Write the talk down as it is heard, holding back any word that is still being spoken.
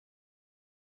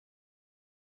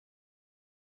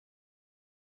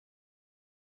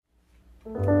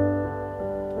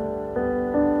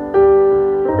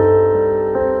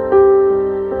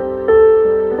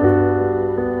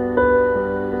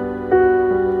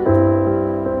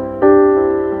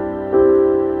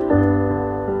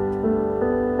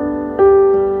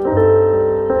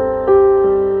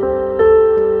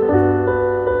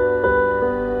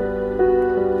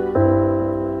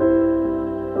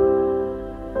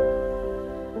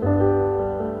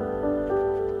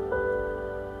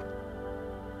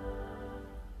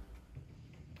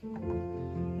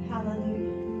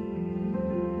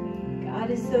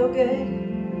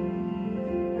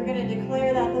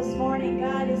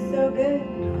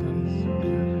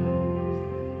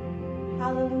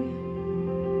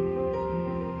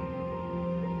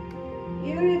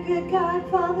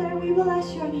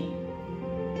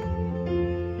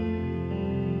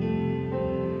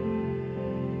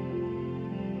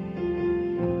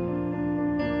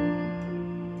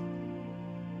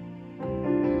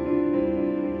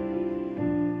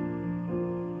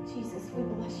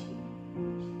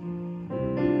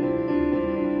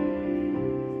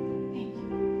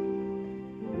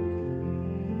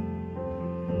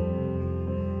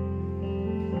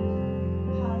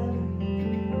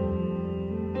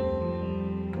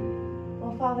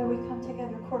Father, we come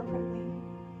together corporately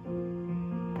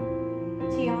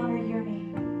to honor your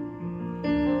name,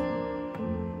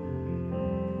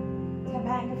 to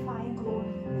magnify and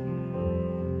glorify,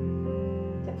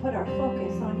 to put our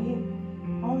focus on you,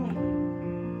 only you.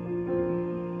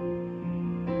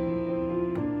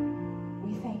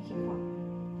 We thank you, Father,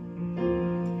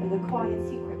 for the quiet,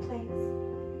 secret place.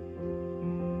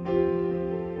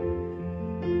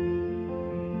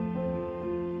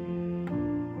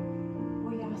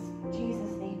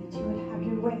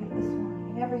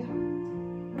 Every heart.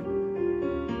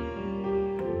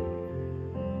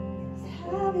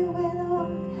 Have your way,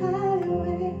 Lord, have your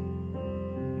way.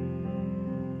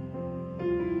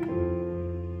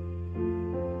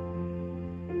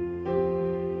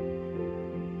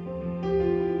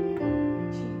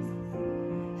 Jesus,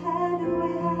 have your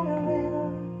way,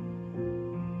 Lord.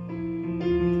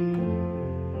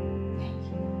 Thank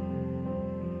you.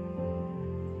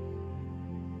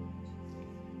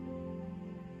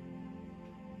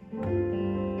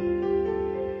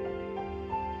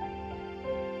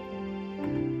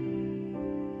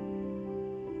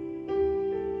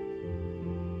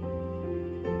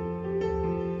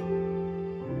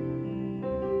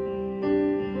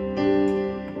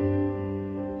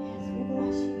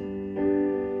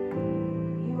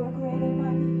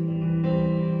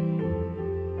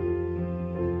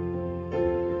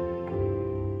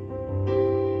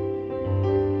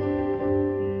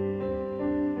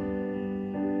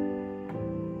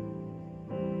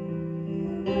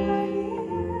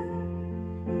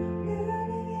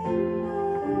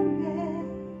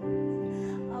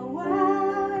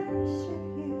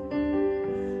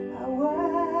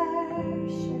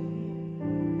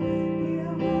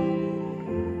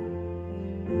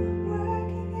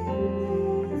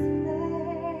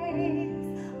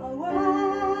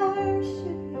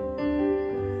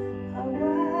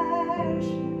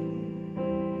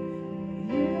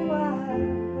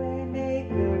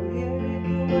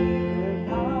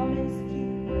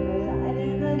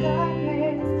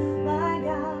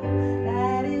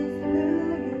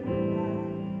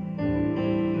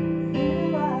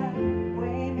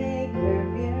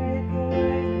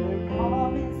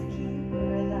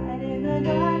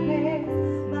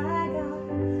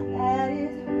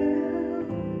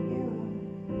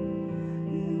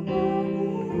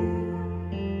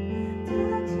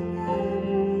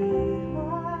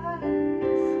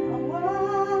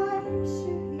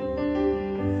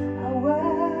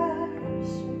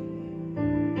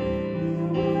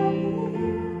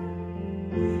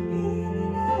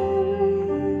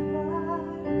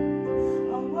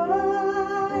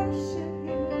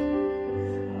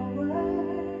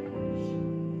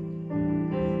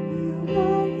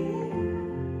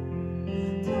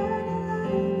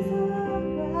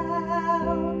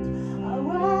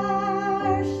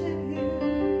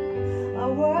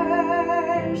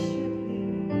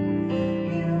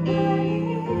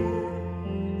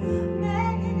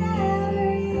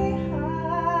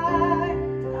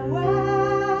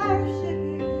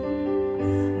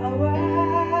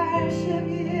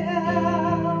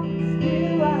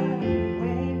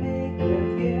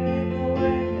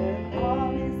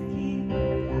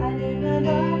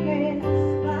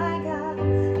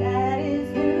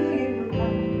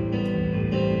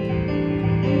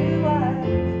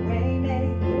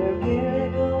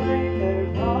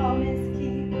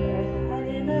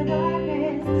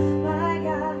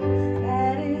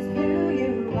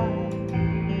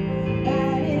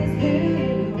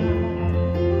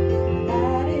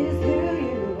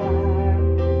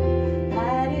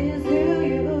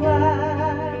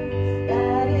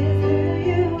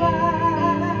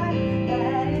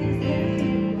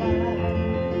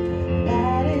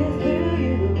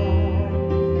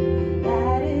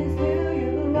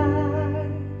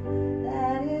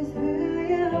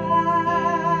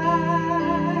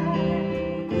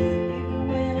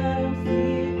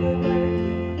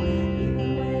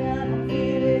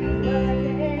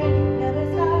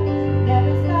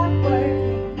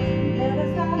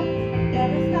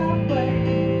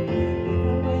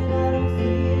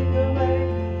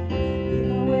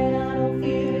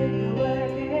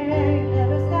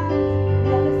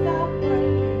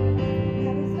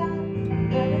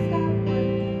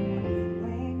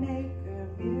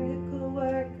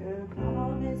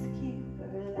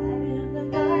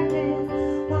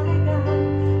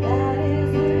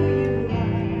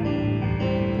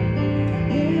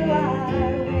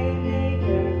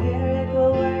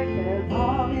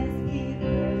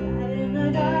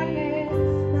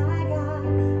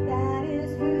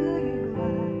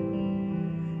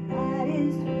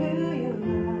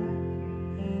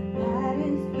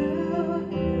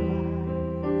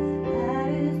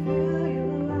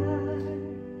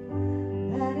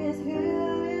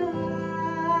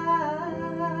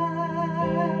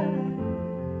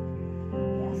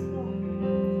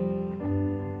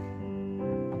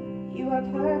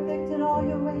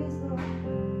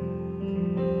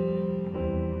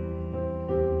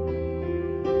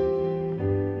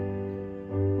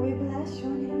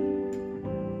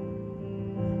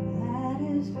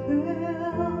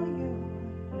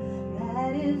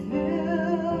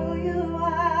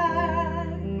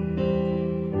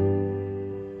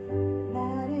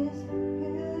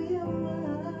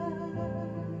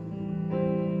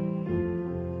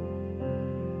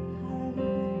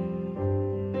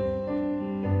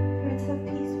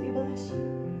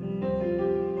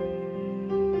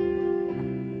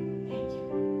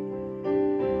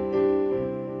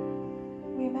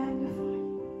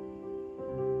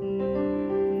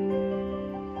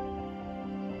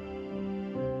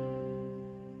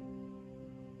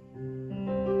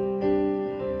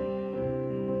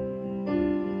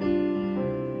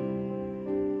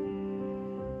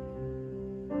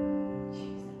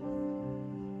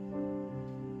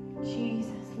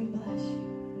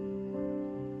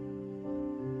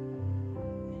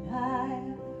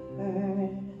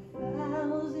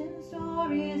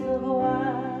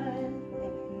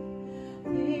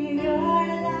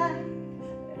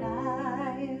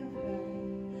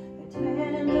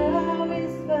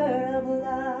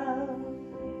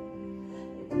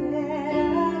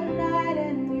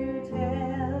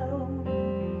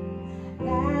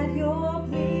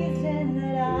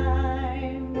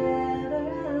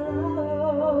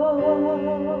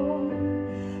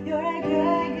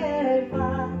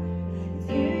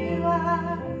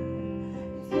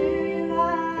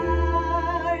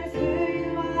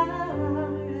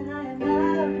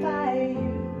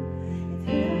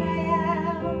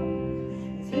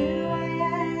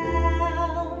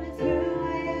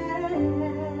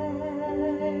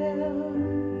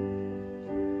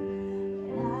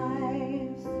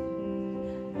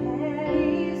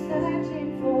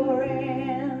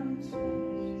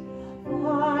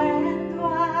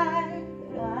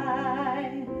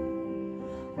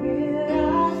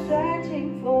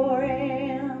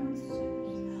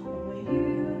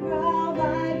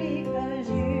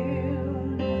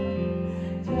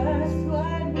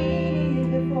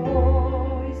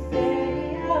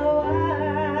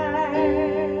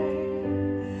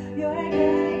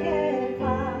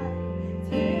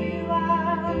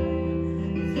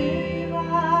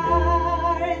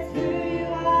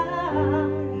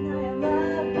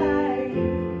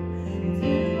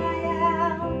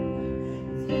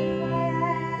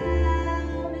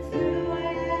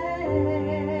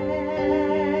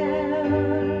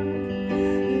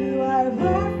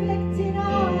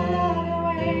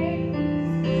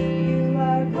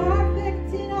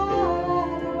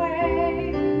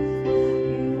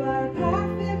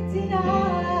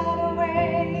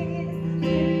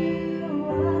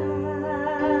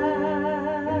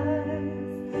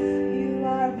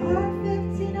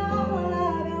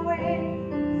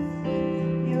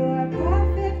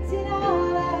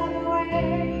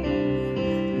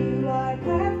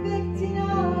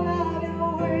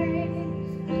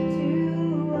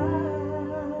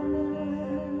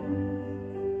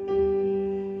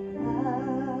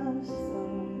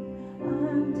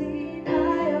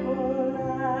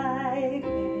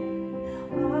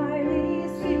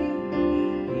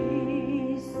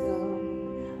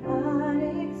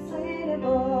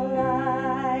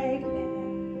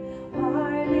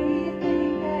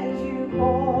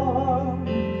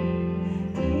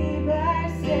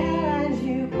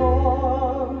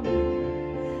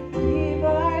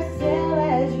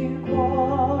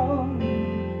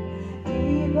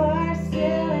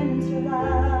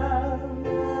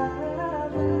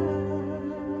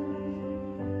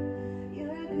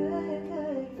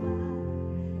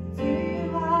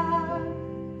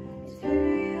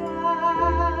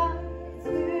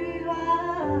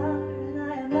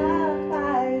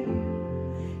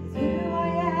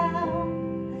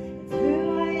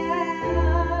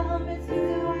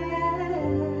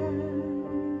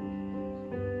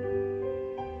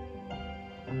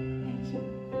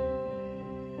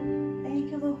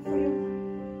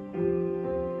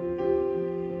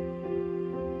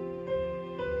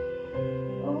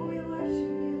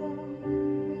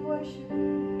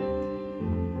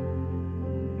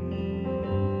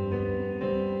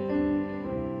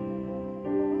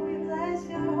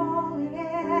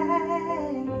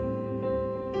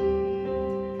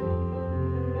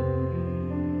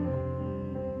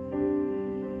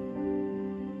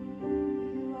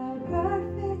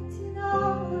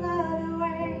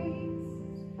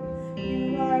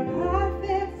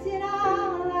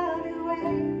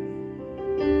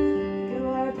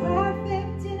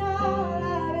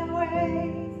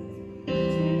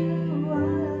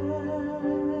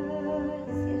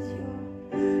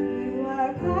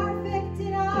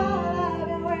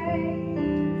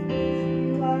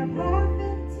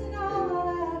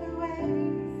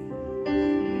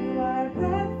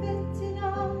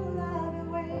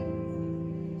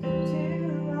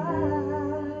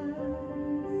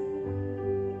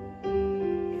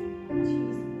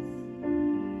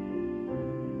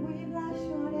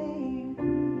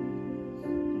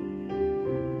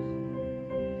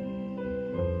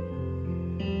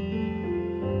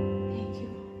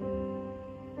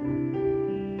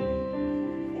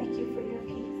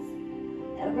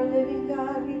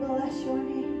 God, we bless your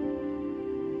name.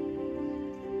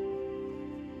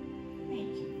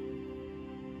 Thank you.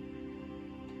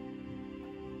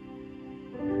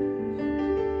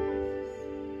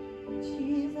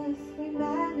 Jesus, we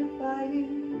magnify you.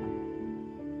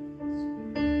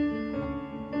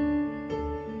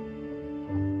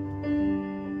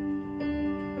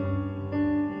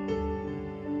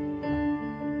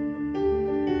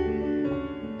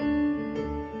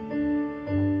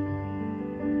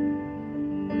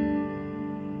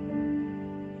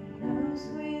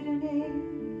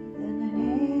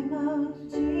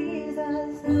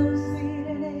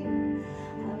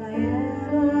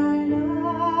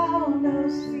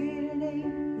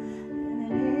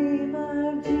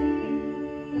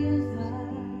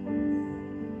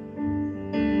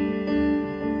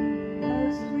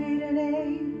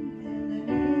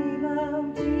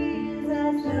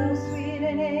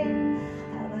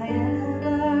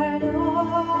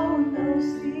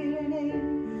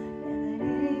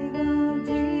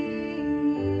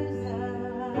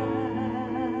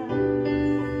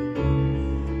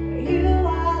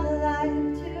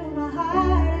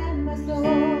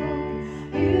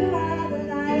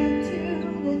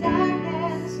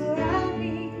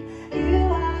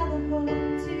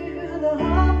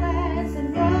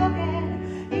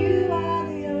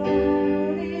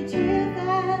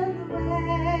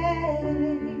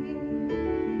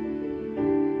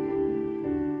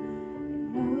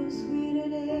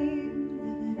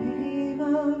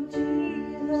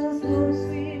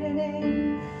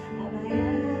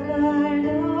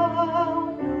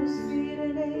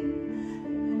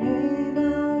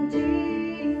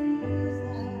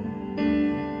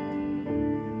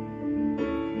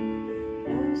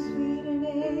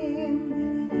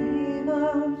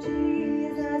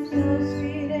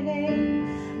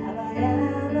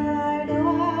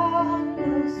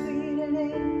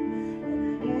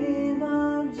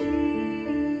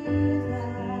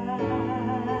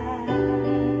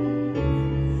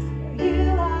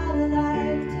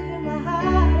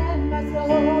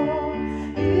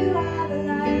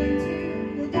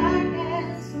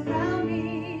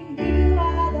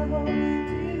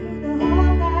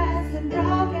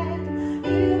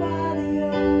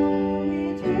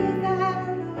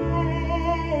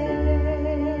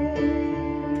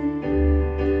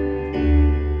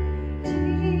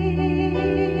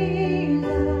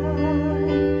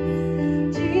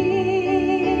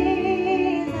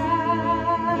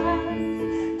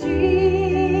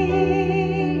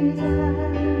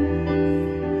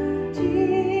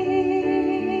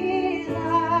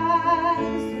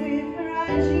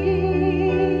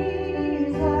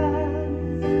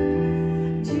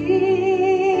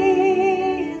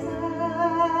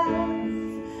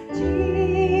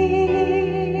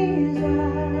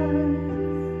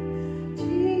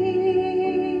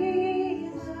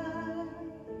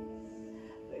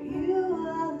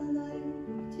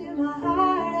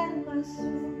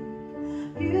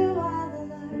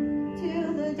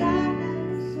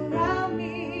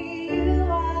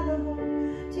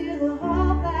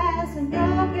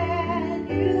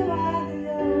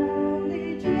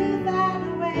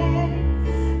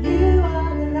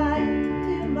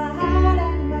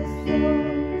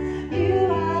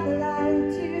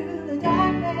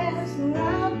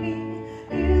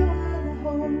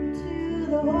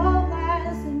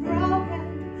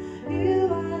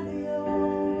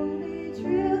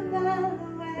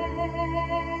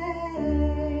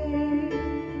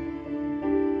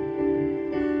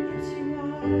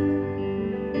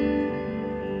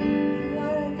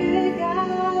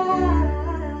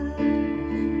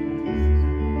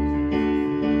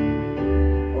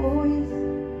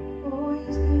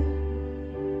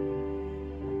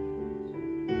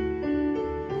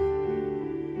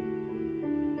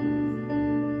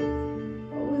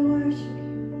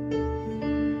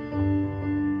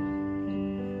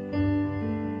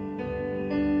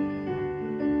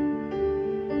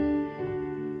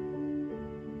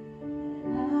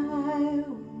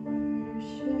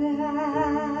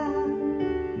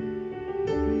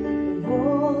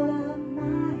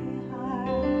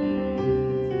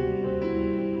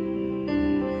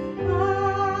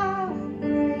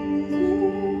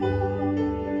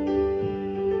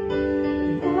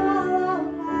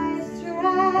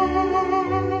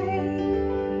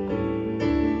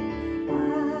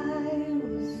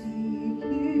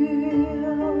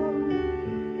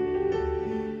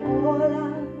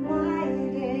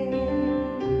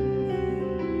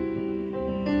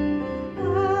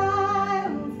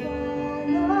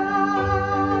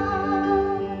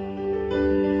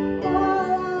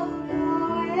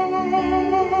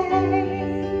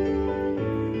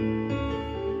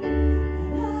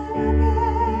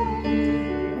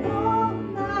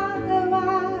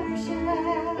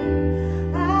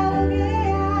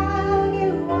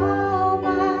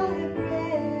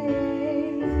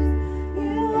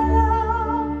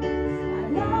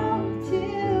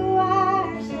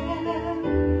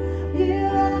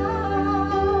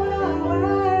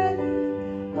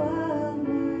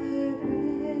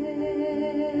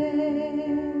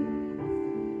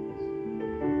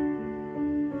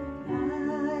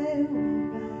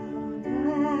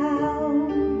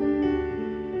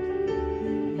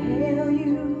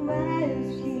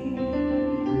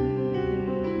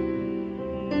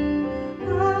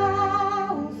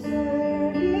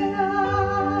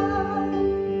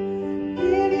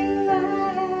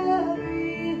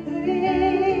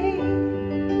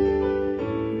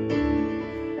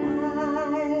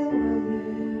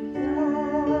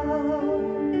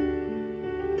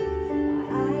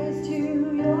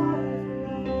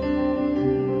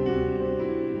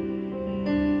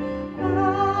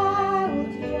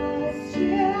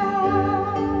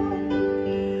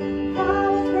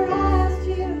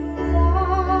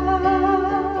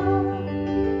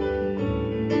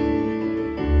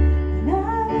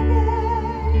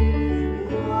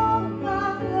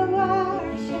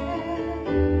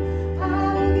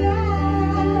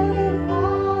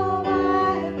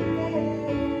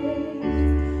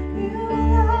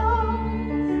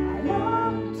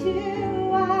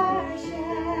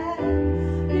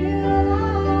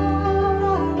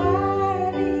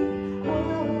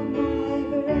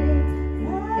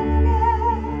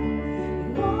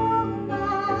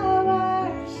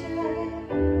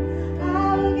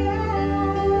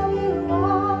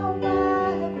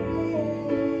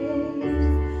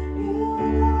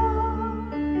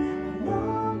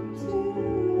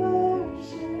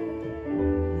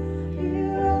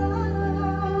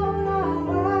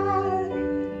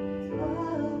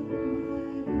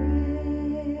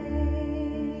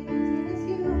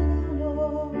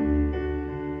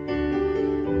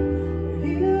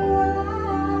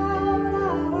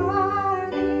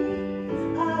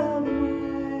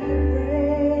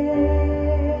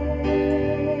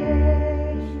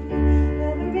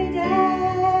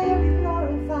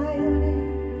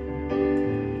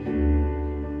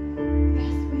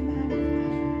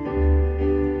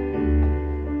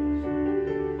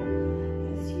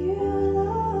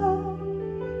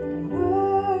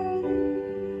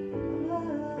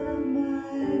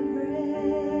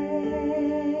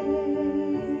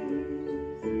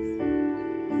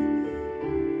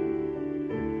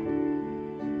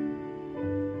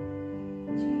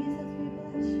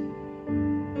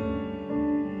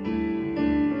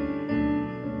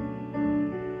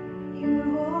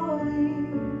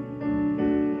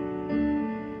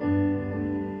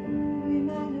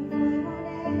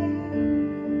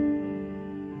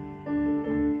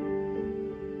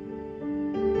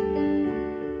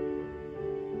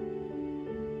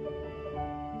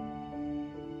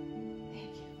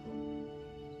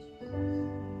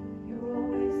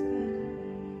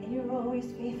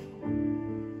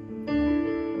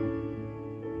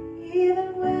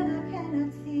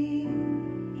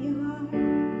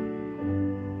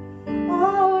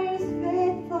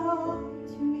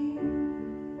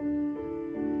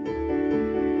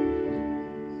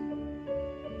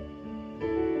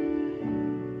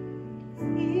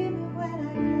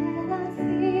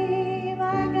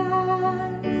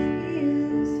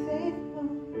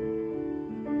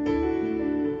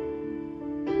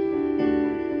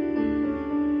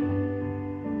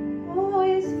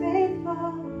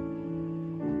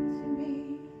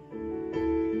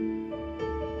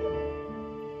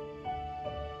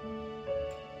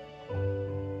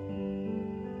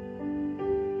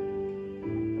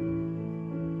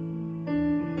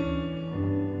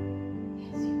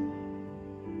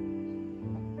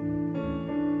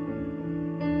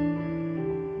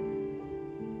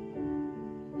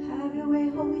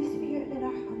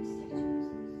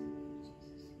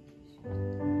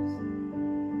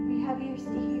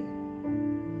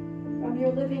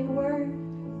 your living word.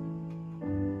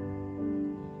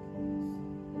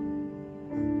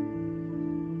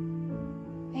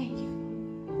 Thank you.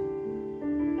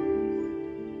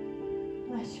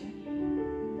 Bless your name.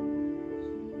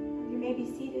 You may be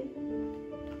seated.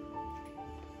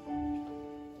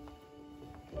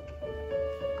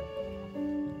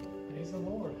 Praise the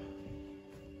Lord.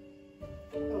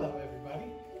 Hello,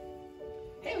 everybody.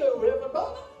 Hello,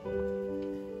 everybody.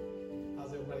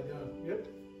 How's everybody doing? Good?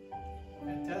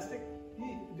 Fantastic?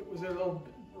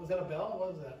 Was that a bell?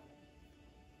 What was that?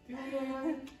 No,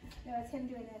 it's him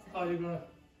doing this. Oh,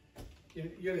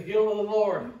 you're the healed of the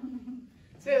Lord.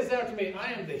 Say this after me.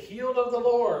 I am the healed of the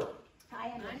Lord. I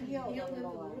am the healed of the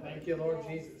Lord. Thank you, Lord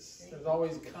Jesus. There's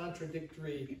always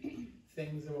contradictory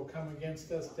things that will come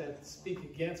against us that speak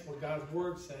against what God's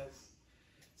Word says.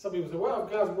 Some people say, well,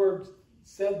 if God's Word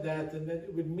said that, then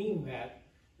it would mean that.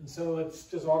 And so it's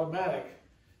just automatic.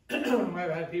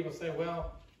 I've had people say,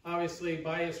 well, obviously,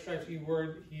 by His stripes you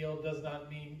were healed does not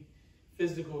mean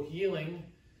physical healing,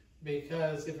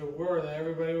 because if it were, then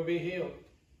everybody would be healed.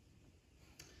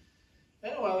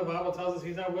 And well, the Bible tells us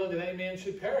He's not willing that any man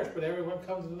should perish, but everyone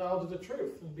comes to the knowledge of the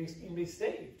truth and be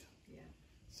saved. Yeah.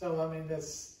 So, I mean,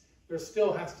 there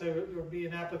still has to be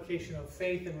an application of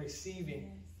faith and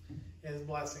receiving His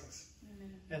blessings.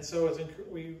 Amen. And so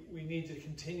we need to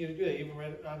continue to do that. Even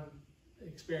when I'm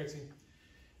experiencing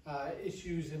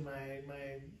issues in my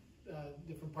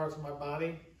different parts of my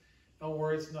body, don't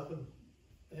worry, it's nothing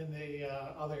in the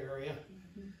other area.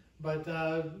 Mm-hmm. But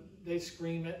they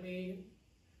scream at me,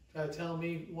 try to tell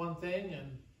me one thing,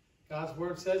 and God's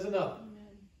Word says another.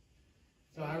 Amen.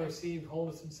 So I receive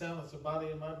wholeness and soundness of body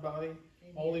in my body.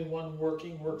 Amen. Only one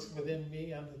works within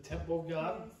me. I'm the temple of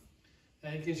God. Yes.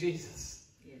 Thank you, Jesus.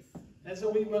 Yes. And so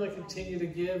we want to continue to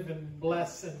give and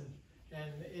bless and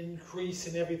increase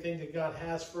in everything that God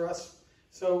has for us.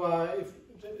 So if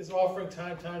it's offering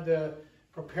time to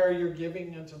prepare your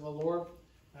giving unto the Lord.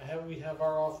 We have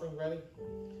our offering ready.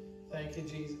 Thank you,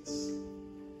 Jesus.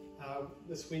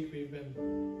 This week we've been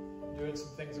doing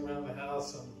some things around the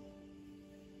house and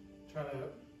trying to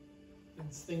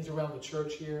things around the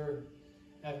church here,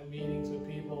 having meetings with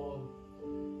people.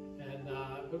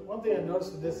 But one thing I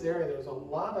noticed in this area, there's a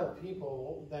lot of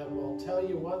people that will tell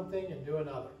you one thing and do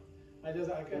another. I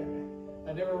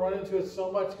never run into it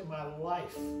so much in my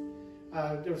life.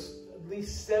 There's at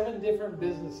least 7 different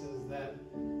businesses that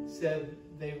said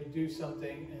they would do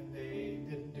something and they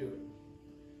didn't do it.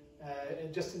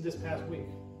 And just in this past week,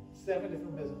 7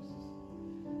 different businesses.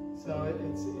 So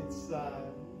it's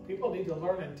people need to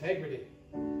learn integrity.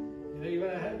 You know, you're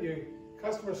going to have your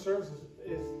customer service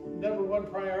is number one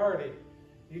priority.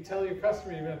 You tell your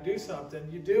customer you're going to do something,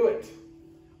 you do it.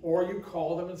 Or you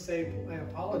call them and say, I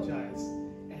apologize,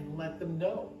 and let them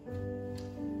know.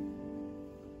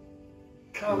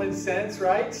 Common sense,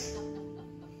 right?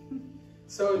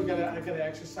 So I gotta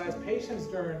exercise patience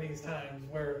during these times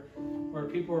where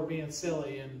people are being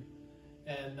silly and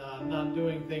not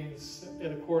doing things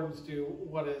in accordance to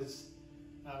what is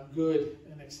good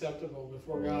and acceptable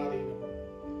before God even.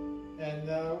 And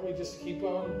we just keep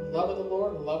on loving the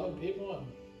Lord and loving people and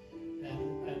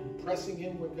pressing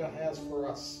in what God has for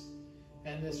us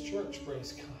and this church,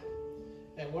 praise God.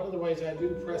 And one of the ways I do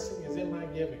pressing is in my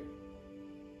giving.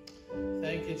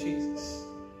 Thank you, Jesus.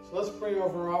 So let's pray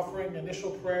over our offering,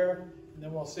 initial prayer, and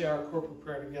then we'll say our corporate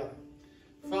prayer together.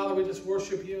 Father, we just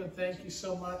worship you and thank you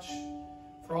so much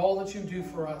for all that you do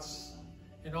for us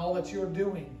and all that you're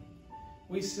doing.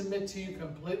 We submit to you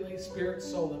completely, spirit,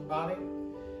 soul, and body.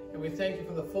 And we thank you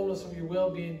for the fullness of your will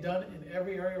being done in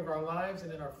every area of our lives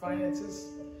and in our finances.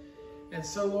 And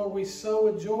so, Lord, we sow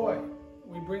with joy.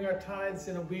 We bring our tithes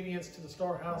in obedience to the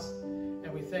storehouse.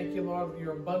 And we thank you, Lord, for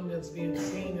your abundance being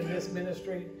seen in this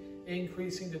ministry,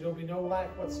 increasing. There will be no lack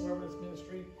whatsoever in this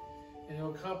ministry. And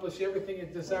you'll accomplish everything you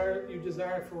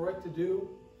desire for it to do.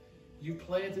 You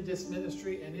planted this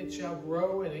ministry, and it shall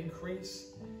grow and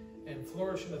increase and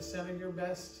flourish in the center of your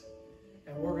best.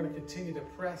 And we're going to continue to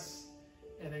press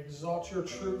and exalt your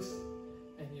truth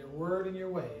and your word and your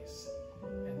ways.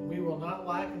 And we will not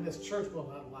lack, and this church will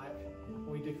not lack.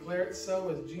 We declare it so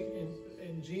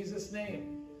in Jesus'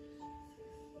 name.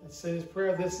 Let's say this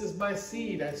prayer. This is my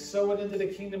seed. I sow it into the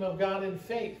kingdom of God in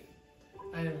faith.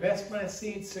 I invest my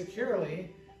seed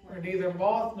securely where neither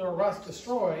moth nor rust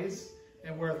destroys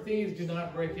and where thieves do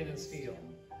not break in and steal.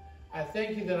 I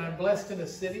thank you that I'm blessed in the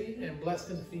city and blessed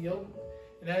in the field.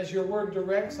 And as your word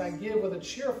directs, I give with a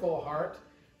cheerful heart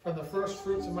from the first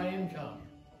fruits of my income.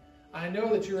 I know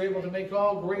that you're able to make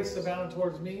all grace abound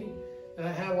towards me,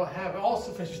 that I will have all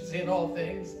sufficiency in all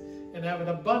things, and have an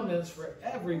abundance for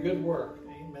every good work.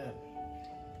 Amen.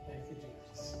 Thank you,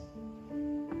 Jesus.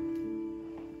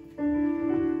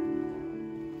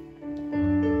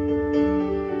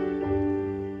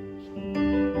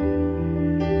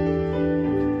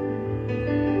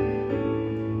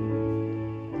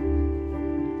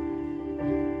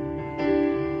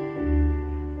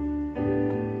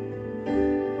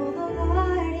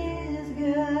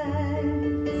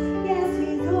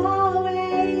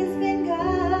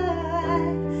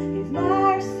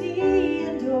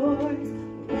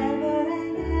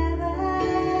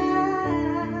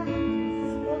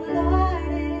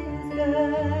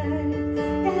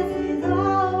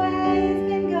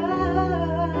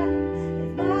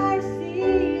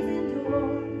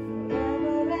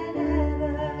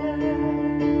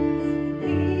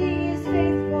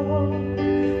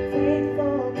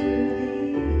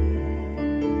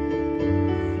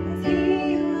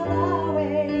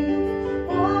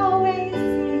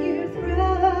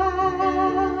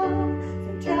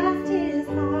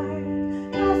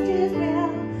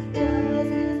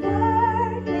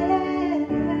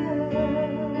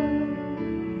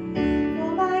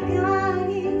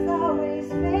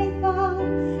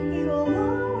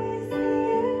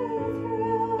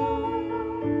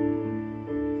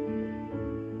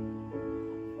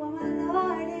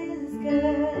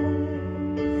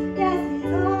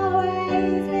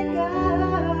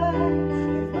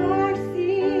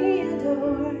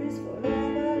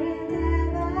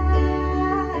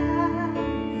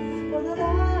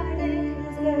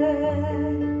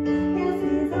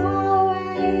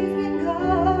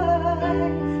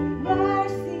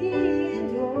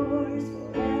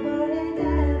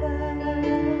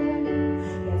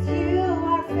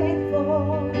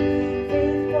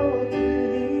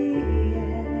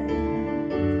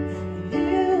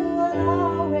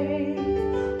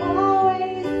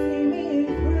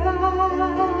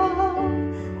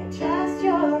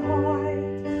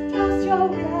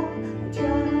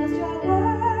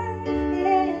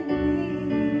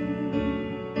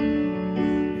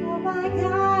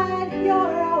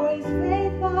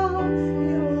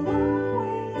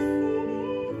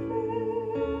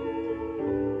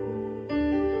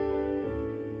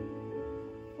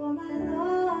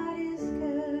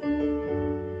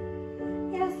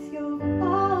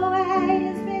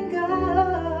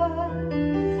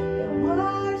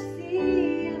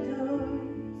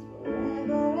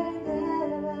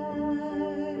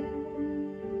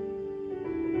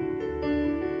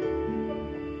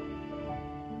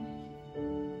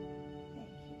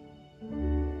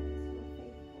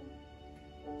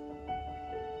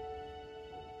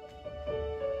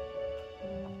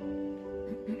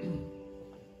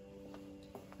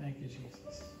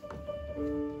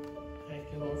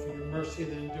 Mercy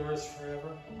that endures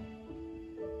forever.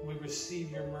 We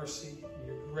receive your mercy,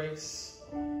 your grace.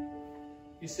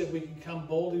 You said we can come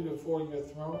boldly before your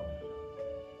throne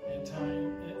in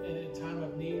time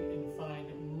of need and find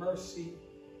mercy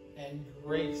and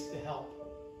grace to help.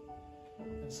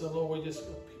 And so, Lord, we just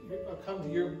come to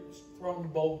your throne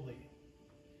boldly.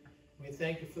 We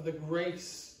thank you for the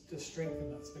grace to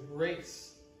strengthen us, the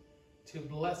grace to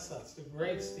bless us, the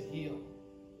grace to heal.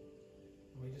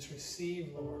 We just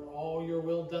receive, Lord, all your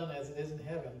will done as it is in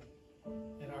heaven,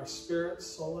 in our spirit,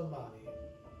 soul, and body.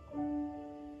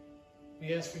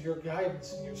 We ask for your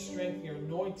guidance and your strength, your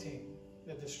anointing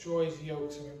that destroys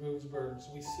yokes and removes burdens.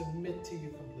 We submit to you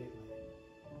completely.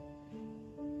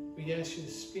 We ask you to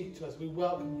speak to us. We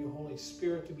welcome you, Holy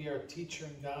Spirit, to be our teacher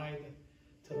and guide,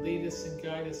 to lead us and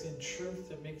guide us in truth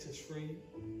that makes us free.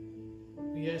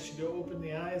 We ask you to open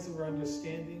the eyes of our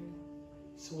understanding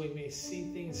so we may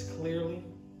see things clearly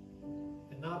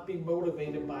and not be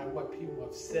motivated by what people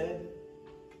have said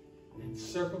and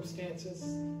circumstances,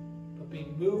 but be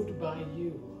moved by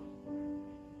you.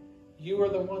 You are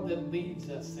the one that leads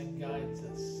us and guides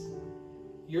us.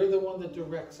 You're the one that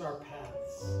directs our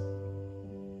paths.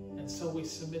 And so we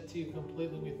submit to you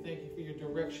completely. We thank you for your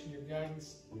direction, your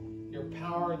guidance, your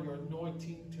power, your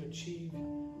anointing to achieve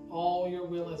all your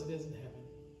will as it is in heaven.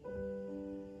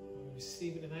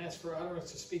 Receive it and ask for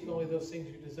utterance to speak only those things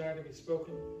you desire to be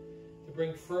spoken, to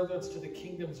bring furtherance to the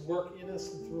kingdom's work in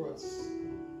us and through us,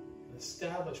 and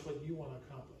establish what you want to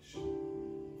accomplish.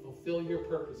 Fulfill your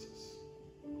purposes.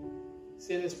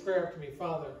 Say this prayer after me.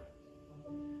 Father,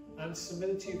 I'm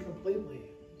submitted to you completely.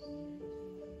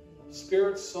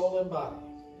 Spirit, soul, and body.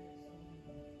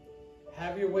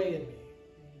 Have your way in me.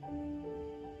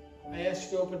 I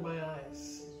ask you to open my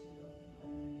eyes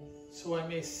so I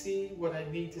may see what I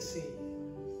need to see.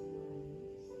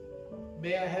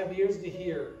 May I have ears to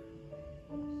hear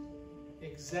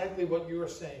exactly what you are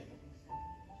saying.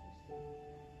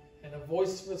 And a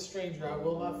voice of a stranger I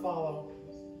will not follow,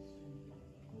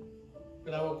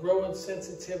 but I will grow in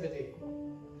sensitivity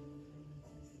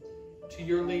to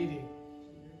your leading,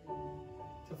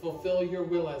 to fulfill your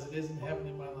will as it is in heaven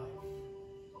in my life.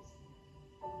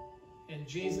 In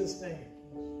Jesus' name.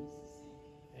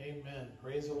 Amen.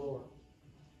 Praise the Lord.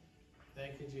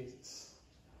 Thank you, Jesus.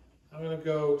 I'm going to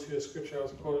go to a scripture I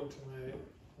was quoting to my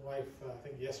wife, I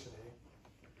think yesterday.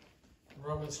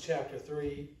 Romans chapter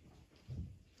 3.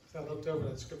 So I looked over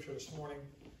that scripture this morning,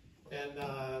 and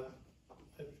I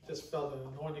just felt an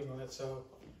anointing on it, so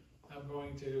I'm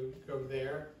going to go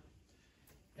there.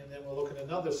 And then we'll look at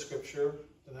another scripture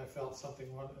that I felt something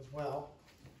on as well.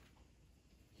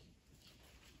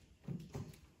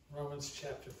 Romans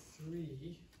chapter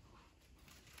 3.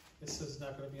 This is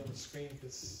not going to be on the screen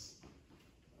because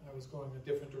I was going a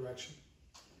different direction.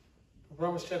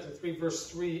 Romans chapter 3, verse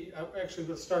 3. Actually,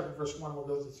 let's start in verse 1. We'll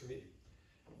go to 3.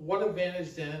 What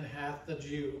advantage then hath the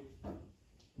Jew?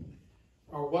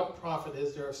 Or what profit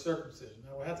is there of circumcision?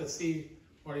 Now, we'll have to see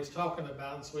what he's talking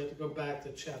about, and so we have to go back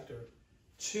to chapter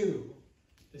 2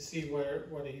 to see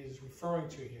what he's referring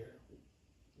to here.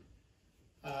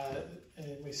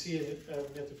 And we see it,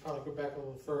 we have to probably go back a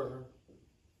little further.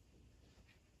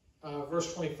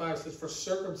 Verse 25 says, for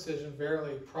circumcision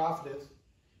verily profiteth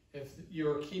if you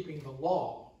are keeping the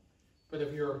law. But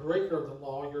if you're a breaker of the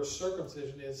law, your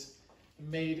circumcision is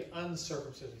made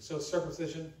uncircumcision. So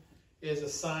circumcision is a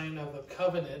sign of a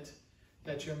covenant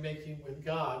that you're making with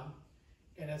God.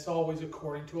 And it's always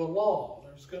according to a law.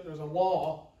 There's a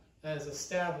law that is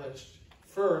established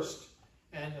first,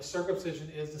 and the circumcision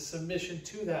is the submission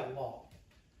to that law.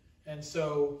 And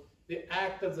so the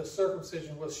act of the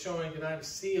circumcision was showing that I'm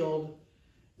sealed,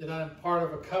 that I'm part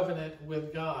of a covenant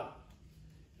with God.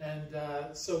 And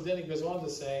so then he goes on to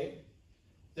say,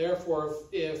 therefore,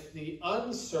 if the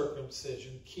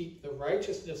uncircumcision keep the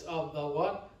righteousness of the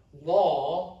what?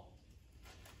 Law,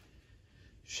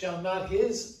 shall not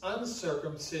his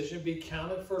uncircumcision be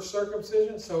counted for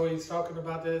circumcision? So he's talking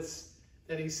about this,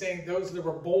 that he's saying those that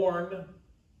were born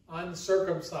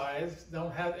uncircumcised,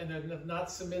 don't have, and have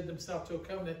not submitted themselves to a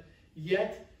covenant,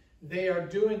 yet they are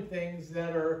doing things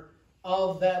that are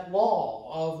of that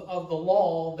law, of the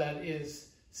law that is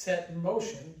set in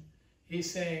motion.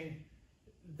 He's saying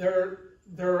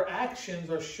their actions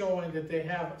are showing that they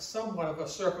have somewhat of a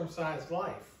circumcised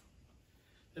life,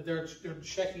 that they're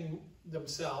checking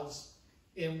themselves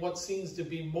in what seems to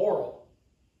be moral.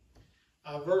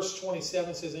 Verse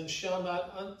 27 says, and shall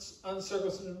not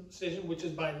uncircumcision, which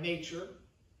is by nature,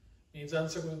 means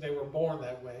uncircumcision, they were born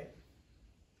that way,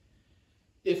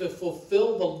 if it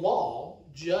fulfill the law,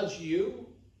 judge you,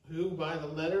 who by the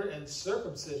letter and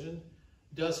circumcision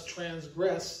does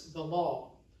transgress the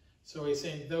law. So he's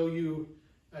saying, though you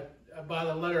by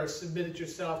the letter submitted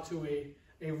yourself to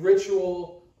a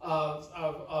ritual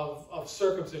of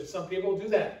circumcision. Some people do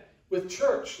that with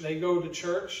church. They go to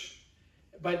church,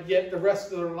 but yet the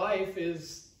rest of their life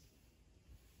is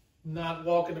not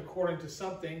walking according to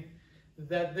something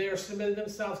that they are submitting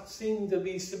themselves, seem to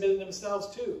be submitting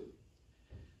themselves to.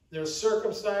 They're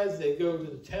circumcised, they go to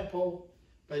the temple,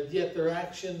 but yet their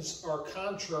actions are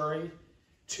contrary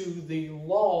to the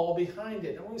law behind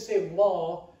it. And when we say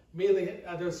law, immediately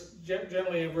there's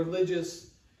generally a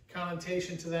religious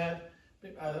connotation to that,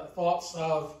 thoughts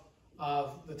of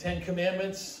the Ten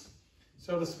Commandments,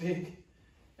 so to speak.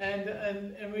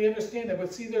 And we understand that,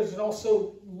 but see, there's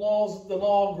also laws, the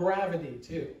law of gravity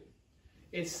too.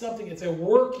 It's something, it's a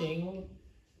working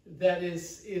that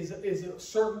is a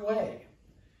certain way.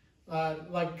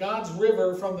 Like God's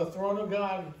river from the throne of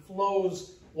God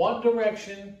flows one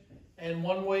direction and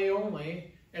one way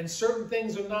only, and certain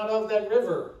things are not of that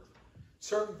river.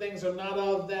 Certain things are not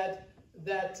of that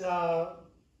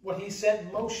what he set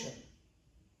in motion.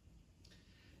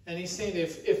 And he's saying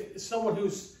if someone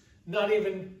who's not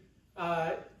even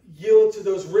yielded to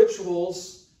those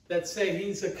rituals that say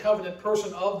he's a covenant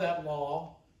person of that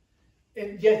law,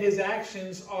 and yet his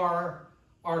actions are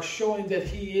showing that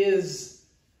he is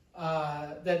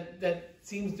that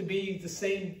seems to be the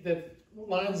same, that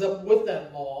lines up with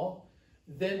that law,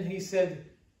 then he said,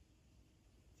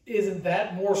 isn't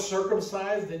that more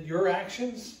circumcised than your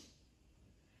actions?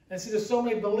 And see, there's so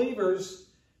many believers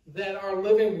that are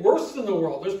living worse than the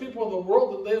world. There's people in the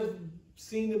world that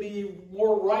seem to be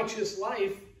more righteous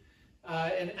life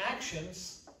and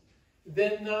actions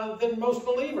than most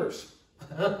believers.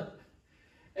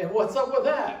 And what's up with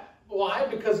that? Why?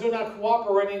 Because they're not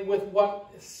cooperating with what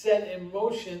is set in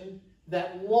motion,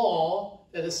 that law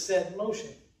that is set in motion.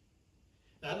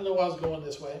 Now, I don't know why I was going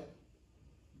this way,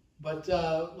 but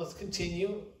let's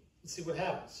continue and see what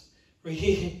happens.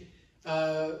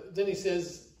 Then he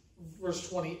says, verse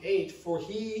 28, for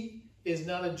he is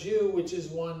not a Jew, which is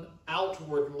one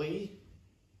outwardly,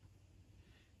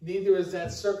 neither is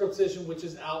that circumcision which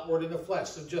is outward in the flesh.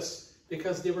 So just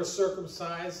because they were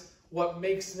circumcised, what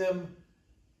makes them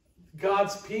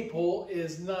God's people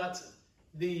is not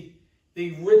the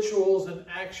rituals and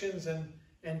actions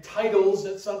and titles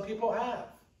that some people have.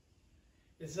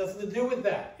 It's nothing to do with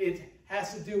that. It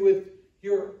has to do with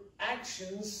your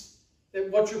actions, and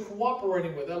what you're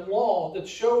cooperating with, a law that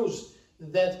shows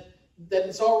that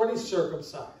it's already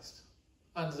circumcised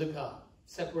unto God,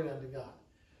 separate unto God.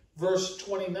 Verse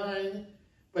 29,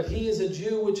 but he is a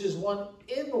Jew which is one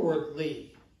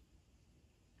inwardly.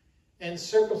 And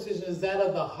circumcision is that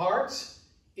of the heart,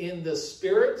 in the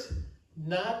spirit,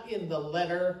 not in the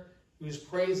letter, whose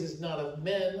praise is not of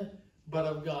men, but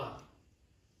of God.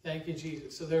 Thank you,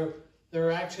 Jesus. So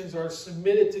their actions are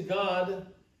submitted to God,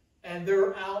 and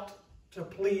they're out to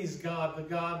please God, the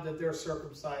God that they're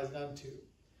circumcised unto.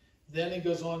 Then he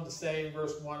goes on to say in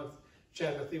verse 1 of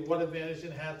chapter 3, what advantage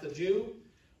then hath the Jew?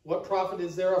 What profit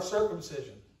is there of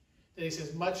circumcision? Then he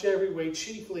says, much every way,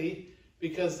 chiefly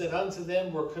because that unto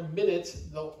them were committed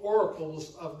the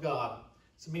oracles of God.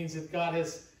 So it means that God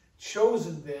has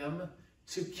chosen them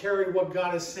to carry what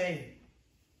God is saying.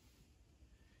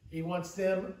 He wants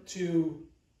them to,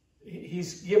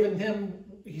 he's given them,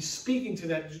 he's speaking to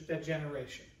that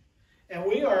generation. And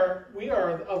we are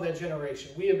of that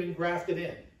generation. We have been grafted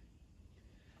in.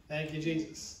 Thank you,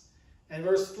 Jesus. And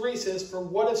verse 3 says, for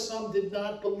what if some did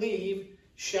not believe,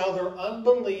 shall their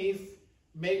unbelief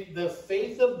make the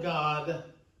faith of God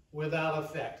without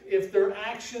effect? If their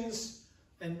actions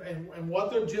and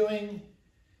what they're doing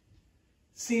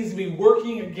seems to be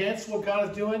working against what God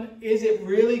is doing, is it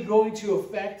really going to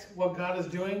affect what God is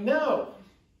doing? No.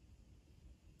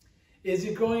 Is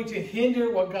it going to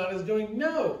hinder what God is doing?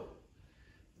 No.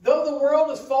 Though the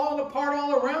world is falling apart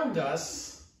all around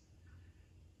us,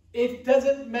 it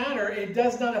doesn't matter. It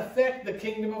does not affect the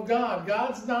kingdom of God.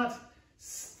 God's not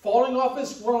falling off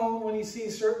his throne when he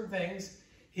sees certain things.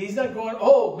 He's not going,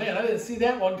 oh man, I didn't see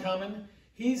that one coming.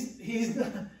 He's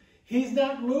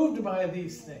not moved by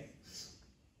these things.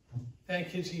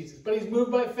 Thank you, Jesus. But he's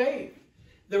moved by faith.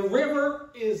 The river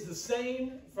is the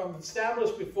same from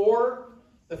established before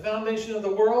the foundation of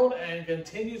the world and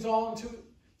continues on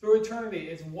through eternity.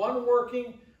 It's one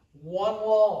working, one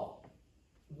law.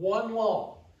 One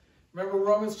law. Remember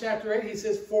Romans chapter 8, he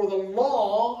says, for the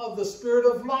law of the Spirit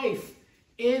of life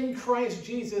in Christ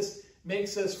Jesus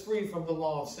makes us free from the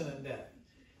law of sin and death.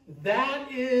 That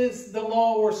is the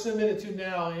law we're submitted to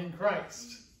now in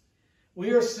Christ.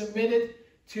 We are submitted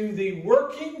to the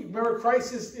working. Remember,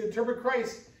 Christ is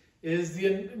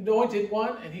the anointed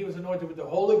one, and he was anointed with the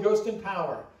Holy Ghost and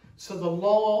power. So the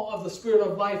law of the Spirit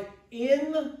of life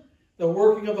in the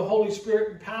working of the Holy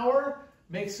Spirit and power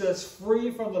makes us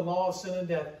free from the law of sin and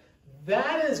death.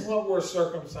 That is what we're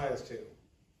circumcised to.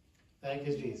 Thank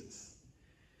you, Jesus.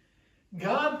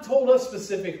 God told us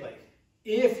specifically,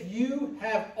 if you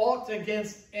have aught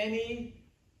against any,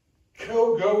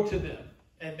 go to them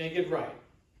and make it right.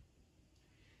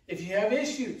 If you have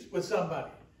issues with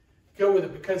somebody, go with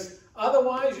it. Because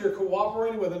otherwise you're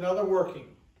cooperating with another working.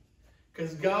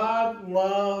 Because God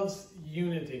loves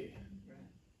unity.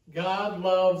 God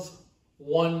loves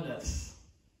oneness.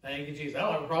 Thank you, Jesus. I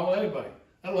don't have a problem with anybody.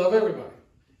 I love everybody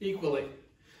equally.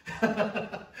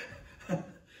 I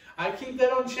keep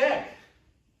that on check.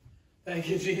 Thank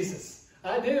you, Jesus.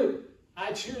 I do.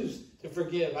 I choose to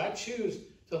forgive. I choose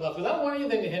to love. Because I don't want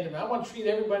anything to hinder me. I want to treat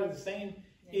everybody the same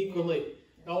equally.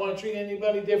 I don't want to treat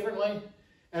anybody differently.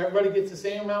 Everybody gets the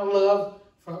same amount of love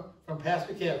from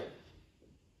Pastor Kevin.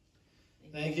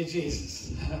 Thank you,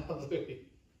 Jesus. Hallelujah.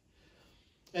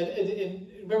 And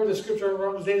remember the scripture in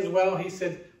Romans 8 as well? He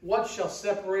said, what shall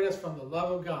separate us from the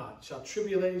love of God? Shall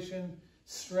tribulation,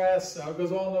 stress, it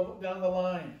goes on down the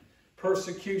line,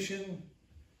 persecution,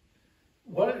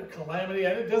 what calamity,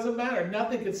 it doesn't matter.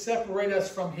 Nothing can separate us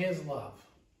from his love.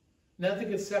 Nothing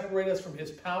can separate us from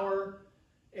his power,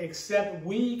 except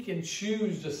we can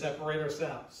choose to separate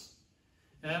ourselves.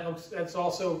 And that's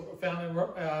also found in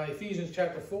Ephesians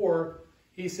chapter 4.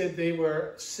 He said they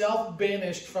were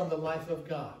self-banished from the life of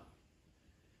God.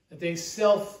 That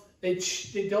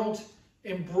they don't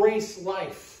embrace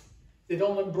life. They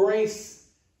don't embrace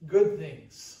good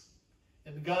things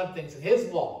and God things and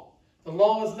his law. The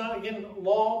law is not, again,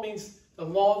 law means the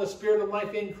law of the Spirit of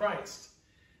life in Christ.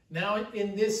 Now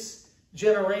in this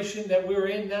generation that we're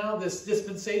in now, this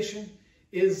dispensation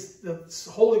is the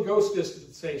Holy Ghost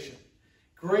dispensation,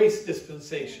 grace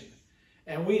dispensation.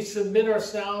 And we submit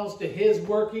ourselves to his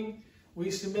working.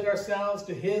 We submit ourselves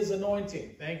to his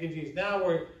anointing. Thank you, Jesus. Now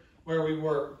we're where we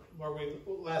were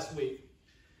last week.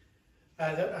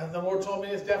 The Lord told me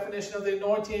his definition of the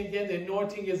anointing again. The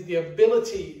anointing is the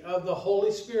ability of the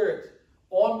Holy Spirit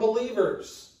on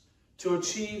believers to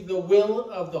achieve the will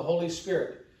of the Holy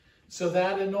Spirit. So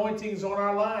that anointing is on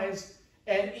our lives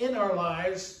and in our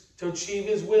lives to achieve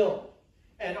his will.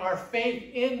 And our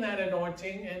faith in that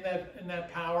anointing and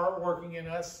that power working in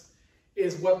us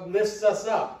is what lifts us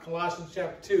up. Colossians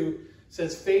chapter 2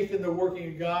 says, faith in the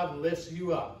working of God lifts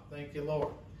you up. Thank you,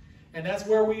 Lord. And that's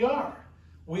where we are.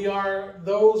 We are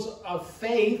those of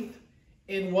faith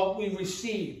in what we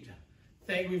received.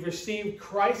 We've received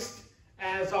Christ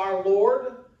as our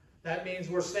Lord. That means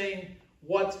we're saying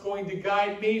what's going to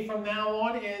guide me from now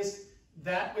on is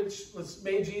that which was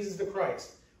made Jesus the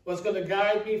Christ. What's going to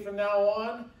guide me from now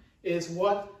on is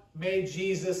what made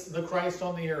Jesus the Christ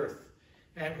on the earth.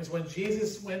 And because when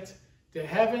Jesus went to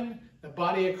heaven, the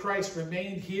body of Christ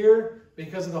remained here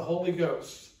because of the Holy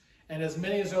Ghost. And as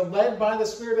many as are led by the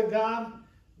Spirit of God,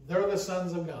 they're the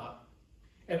sons of God.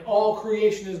 And all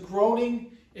creation is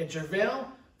groaning in travail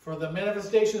for the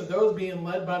manifestation of those being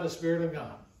led by the Spirit of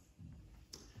God.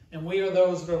 And we are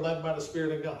those that are led by the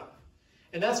Spirit of God.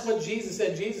 And that's what Jesus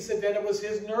said. Jesus said that it was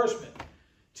his nourishment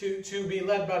to be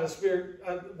led by the Spirit,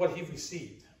 what he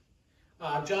received.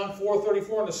 John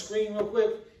 4:34 on the screen real quick.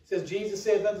 It says, Jesus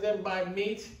saith unto them, my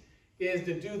meat is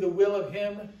to do the will of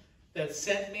him that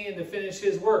sent me and to finish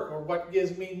his work. Or what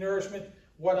gives me nourishment,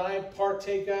 what I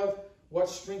partake of, what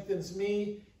strengthens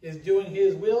me is doing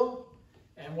his will.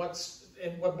 And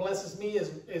what blesses me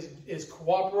is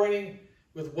cooperating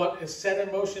with what is set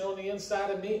in motion on the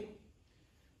inside of me.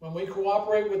 When we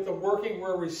cooperate with the working,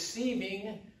 we're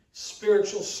receiving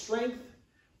spiritual strength.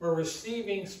 We're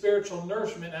receiving spiritual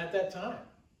nourishment at that time.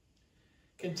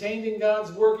 Contained in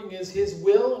God's working is his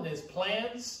will and his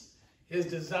plans, his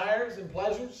desires and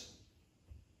pleasures.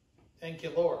 Thank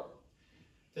you, Lord.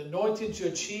 The anointing to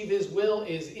achieve his will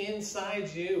is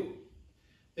inside you.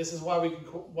 This is why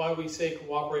we say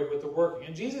cooperate with the working.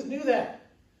 And Jesus knew that.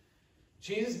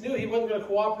 Jesus knew he wasn't going to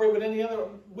cooperate with any other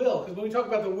will. Because when we talk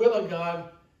about the will of God,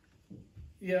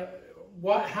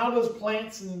 how does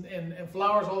plants and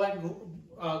flowers, all that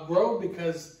grow?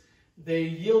 Because they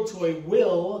yield to a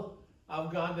will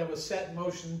of God that was set in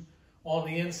motion on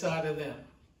the inside of them,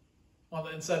 on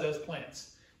the inside of those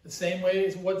plants. The same way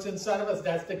as what's inside of us,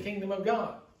 that's the kingdom of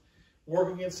God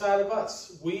working inside of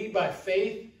us. We, by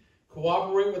faith,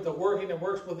 cooperate with the working that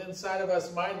works within inside of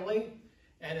us mightily,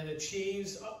 and it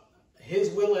achieves his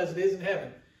will as it is in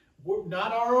heaven.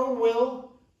 Not our own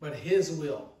will, but his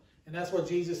will. And that's what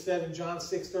Jesus said in John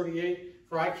 6:38,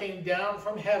 for I came down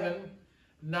from heaven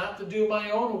not to do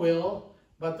my own will,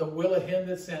 but the will of him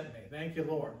that sent me. Thank you,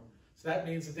 Lord. So that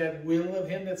means that will of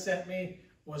him that sent me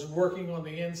was working on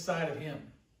the inside of him.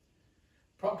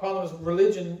 Problem is,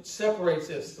 religion separates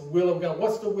this, the will of God.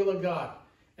 What's the will of God?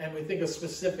 And we think of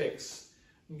specifics.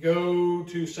 Go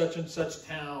to such and such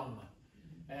town,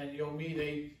 and you'll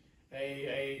meet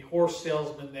a horse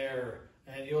salesman there,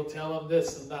 and you'll tell him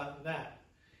this and that and that.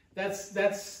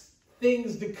 That's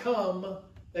things to come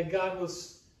that God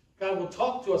will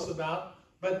talk to us about,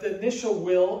 but the initial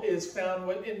will is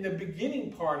found in the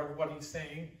beginning part of what he's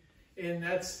saying, and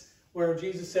that's where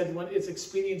Jesus said, when it's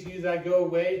expedient to you that I go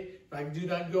away, if I do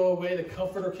not go away, the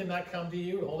Comforter cannot come to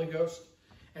you, the Holy Ghost.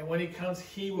 And when he comes,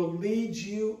 he will lead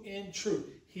you in truth.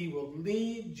 He will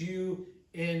lead you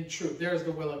in truth. There's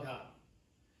the will of God.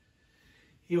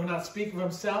 He will not speak of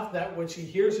himself. That which he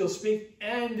hears, he'll speak,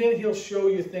 and then he'll show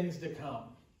you things to come.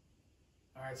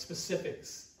 All right,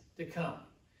 specifics to come.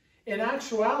 In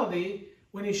actuality,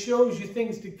 when he shows you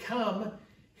things to come,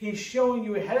 he's showing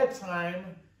you ahead of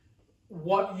time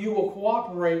what you will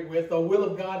cooperate with, the will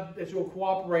of God that you'll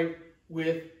cooperate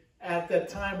with at that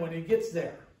time when he gets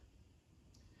there.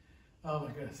 Oh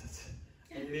my goodness.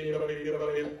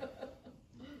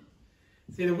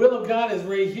 See, the will of God is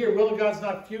right here. Will of God's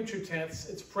not future tense.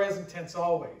 It's present tense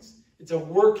always. It's a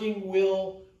working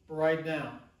will right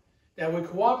now that we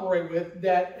cooperate with,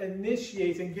 that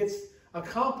initiates and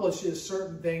accomplishes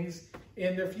certain things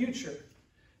in the future.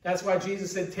 That's why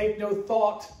Jesus said, take no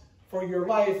thought for your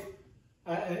life.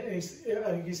 He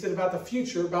said about the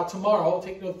future, about tomorrow.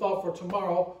 Take no thought for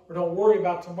tomorrow, or don't worry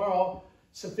about tomorrow.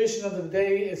 Sufficient of the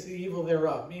day is the evil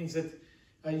thereof. Means that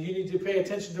you need to pay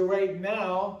attention to right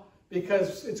now,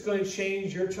 because it's going to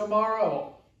change your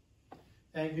tomorrow.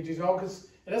 Thank you, Jesus.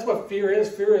 And that's what fear is.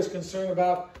 Fear is concerned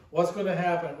about what's going to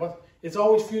happen. It's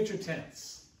always future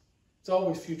tense. It's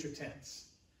always future tense.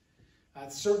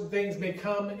 Certain things may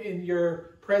come in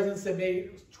your presence that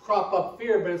may crop up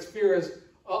fear, but its fear is,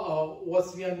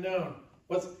 what's the unknown?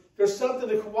 There's something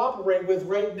to cooperate with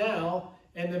right now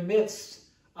in the midst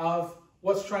of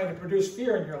what's trying to produce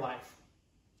fear in your life.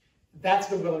 That's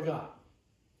the will of God.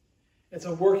 It's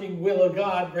a working will of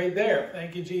God right there.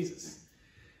 Thank you, Jesus.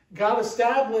 God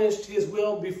established his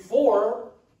will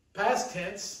before, past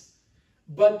tense,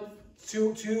 but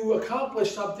to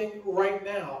accomplish something right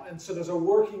now. And so there's a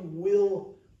working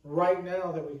will right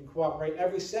now that we can cooperate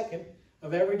every second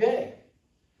of every day.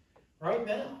 Right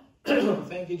now.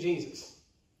 Thank you, Jesus.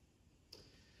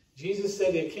 Jesus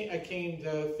said, I came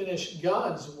to finish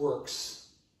God's works.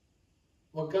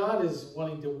 Well, God is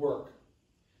wanting to work.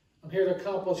 I'm here to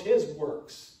accomplish his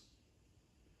works.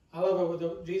 I love it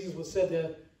what Jesus was said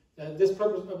that this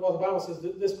purpose, well, the Bible says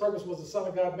that this purpose was the Son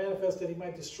of God manifest that he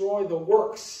might destroy the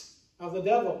works of the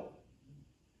devil.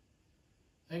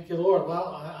 Thank you, Lord.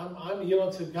 Well, I'm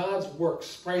yielding to God's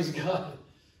works. Praise God.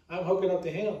 I'm hooking up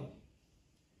to him.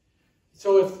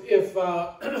 So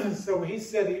so he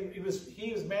said he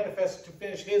was manifested to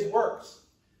finish his works,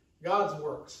 God's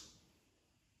works.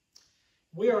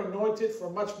 We are anointed for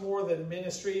much more than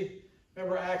ministry.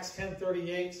 Remember Acts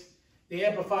 10:38? The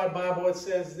Amplified Bible, it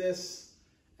says this,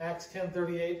 Acts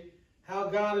 10:38, how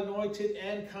God anointed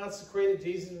and consecrated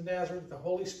Jesus of Nazareth with the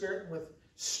Holy Spirit with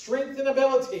strength and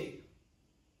ability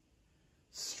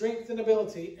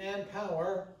and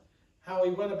power, how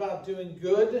he went about doing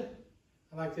good.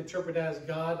 I like to interpret that as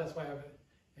God. That's why I have it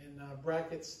in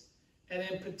brackets. And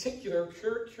in particular,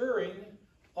 curing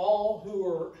all who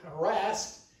were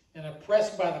harassed and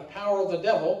oppressed by the power of the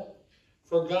devil,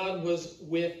 for God was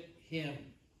with him.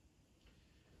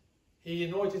 He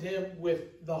anointed him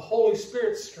with the Holy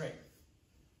Spirit's strength,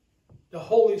 the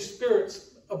Holy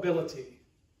Spirit's ability,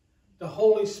 the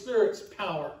Holy Spirit's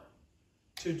power.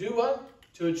 To do what?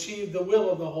 To achieve the will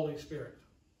of the Holy Spirit.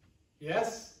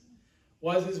 Yes?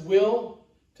 Was his will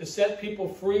to set people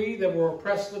free that were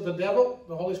oppressed of the devil,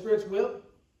 the Holy Spirit's will?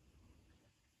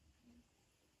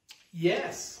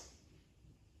 Yes.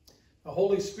 The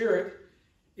Holy Spirit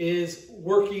is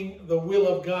working the will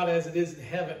of God as it is in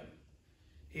heaven.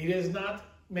 He is not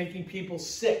making people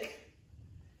sick.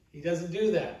 He doesn't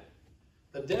do that.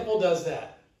 The devil does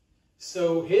that.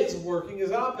 So his working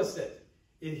is opposite.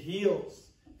 It heals.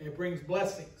 It brings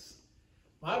blessings.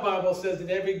 My Bible says that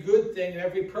every good thing,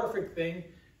 every perfect thing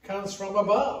comes from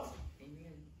above.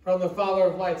 Amen. From the Father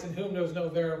of lights, in whom there is no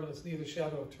variableness, neither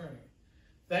shadow of turning.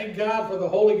 Thank God for the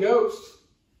Holy Ghost.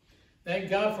 Thank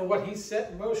God for what he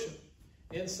set in motion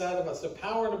inside of us. The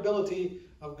power and ability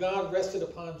of God rested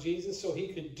upon Jesus so he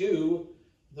could do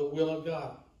the will of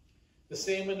God. The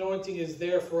same anointing is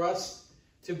there for us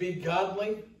to be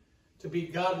godly, to be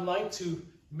godlike, to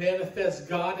manifest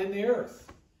God in the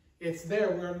earth. It's there.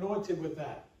 We're anointed with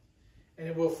that. And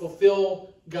it will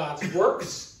fulfill God's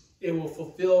works. It will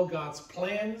fulfill God's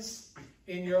plans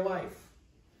in your life.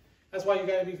 That's why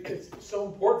it's so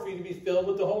important for you to be filled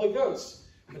with the Holy Ghost,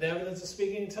 with evidence of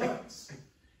speaking in tongues.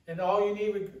 And all you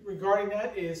need regarding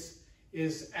that is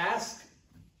ask,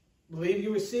 believe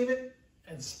you receive it,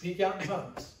 and speak out in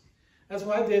tongues. That's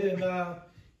what I did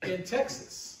in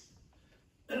Texas.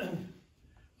 In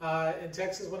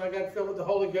Texas, when I got filled with the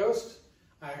Holy Ghost,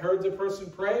 I heard the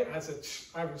person pray. I said,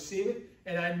 I receive it.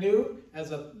 And I knew,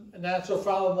 as a natural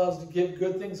father loves to give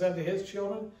good things unto his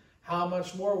children, how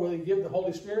much more will he give the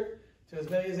Holy Spirit to as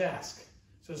many as ask?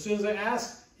 So as soon as I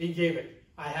asked, he gave it.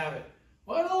 I have it.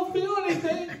 Well, I don't feel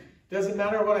anything. Doesn't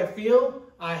matter what I feel,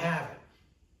 I have it.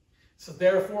 So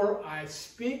therefore, I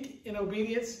speak in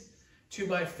obedience to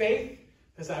my faith,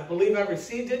 because I believe I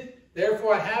received it.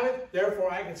 Therefore, I have it.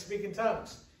 Therefore, I can speak in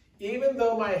tongues. Even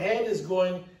though my head is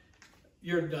going,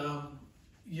 you're dumb.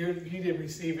 You didn't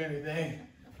receive anything.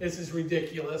 This is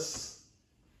ridiculous.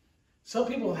 Some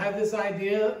people have this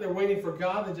idea, they're waiting for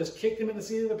God to just kick them in the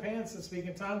seat of the pants and speak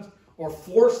in tongues, or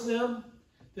force them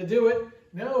to do it.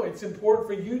 No, it's important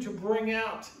for you to bring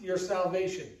out your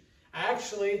salvation.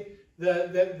 Actually,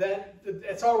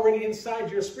 that's already inside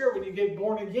your spirit. When you get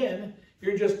born again,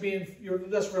 you're just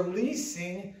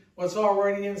releasing what's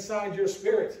already inside your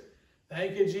spirit.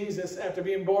 Thank you, Jesus, after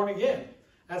being born again.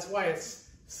 That's why it's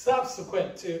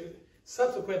subsequent to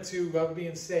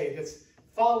being saved. It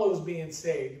follows being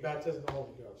saved, baptism of the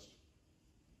Holy Ghost.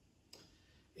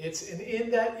 And in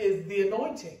that is the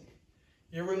anointing.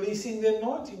 You're releasing the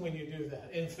anointing when you do that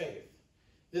in faith.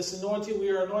 This anointing we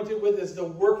are anointed with is the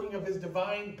working of his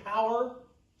divine power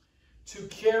to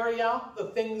carry out the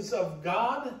things of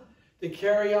God, to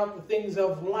carry out the things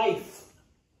of life,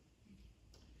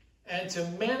 and to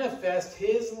manifest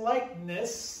his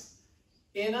likeness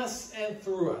in us and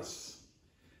through us.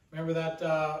 Remember that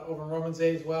over in Romans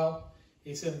 8 as well?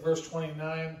 He said in verse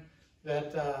 29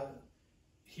 that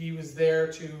he was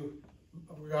there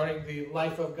regarding the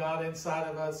life of God inside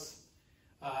of us,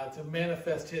 to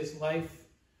manifest his life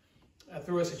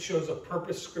through us. It shows a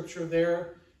purpose scripture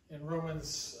there in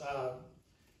Romans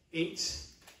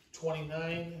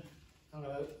 8:29.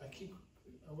 I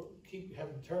keep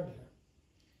having to turn there.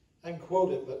 I can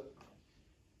quote it, but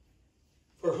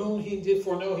for whom he did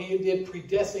foreknow, he did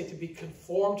predestinate to be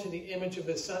conformed to the image of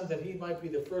his Son, that he might be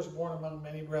the firstborn among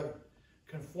many brethren.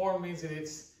 Conform means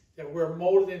that we're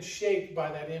molded and shaped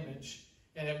by that image,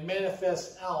 and it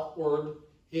manifests outward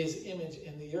his image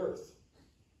in the earth.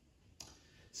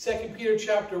 2 Peter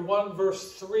chapter 1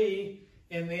 verse 3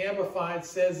 in the Amplified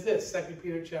says this. 2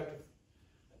 Peter chapter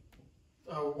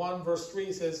 1 verse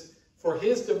 3 says, for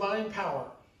his divine power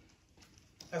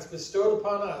has bestowed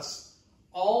upon us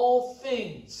all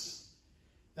things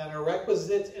that are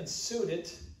requisite and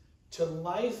suited to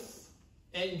life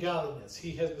and godliness.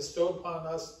 He has bestowed upon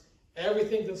us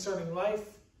everything concerning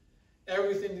life,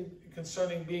 everything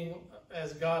concerning being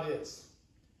as God is,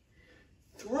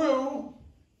 through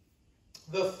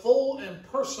the full and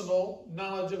personal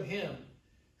knowledge of him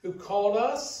who called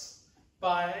us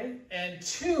by and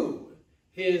to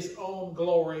his own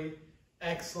glory,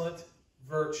 excellent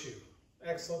virtue.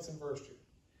 Excellence and virtue.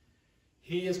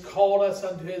 He has called us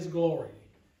unto his glory.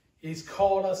 He's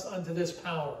called us unto this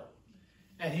power.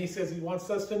 And he says he wants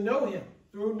us to know him.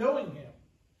 Through knowing him,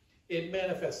 it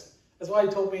manifests. That's why he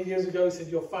told me years ago, he said,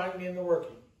 you'll find me in the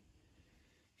working.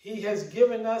 He has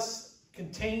given us,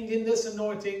 contained in this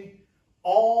anointing,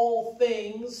 all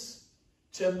things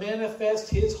to manifest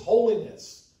his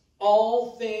holiness.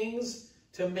 All things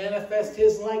to manifest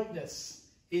his likeness.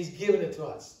 He's given it to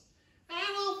us. I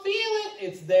don't feel it.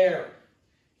 It's there.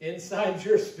 Inside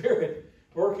your spirit.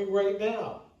 Working right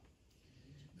now.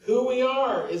 Who we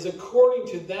are is according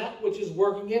to that which is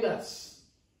working in us.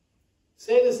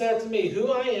 Say this after me.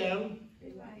 Who I am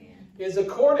is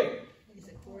according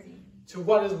to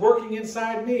what is working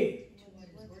inside me.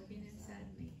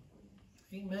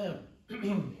 Amen. That's who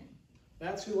I am.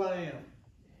 That's who I am.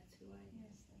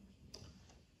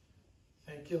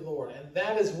 Thank you, Lord. And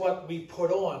that is what we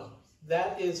put on.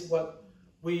 That is what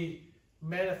we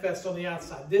manifest on the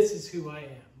outside. This is who I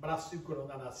am. That's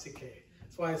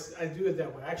why I do it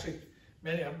that way. Actually,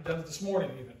 I've done it this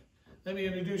morning even. Let me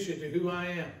introduce you to who I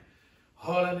am.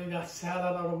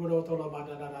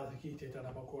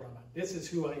 This is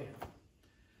who I am.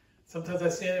 Sometimes I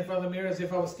stand in front of the mirror as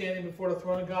if I was standing before the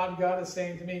throne of God. God is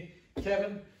saying to me,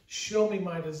 Kevin, show me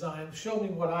my design. Show me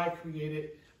what I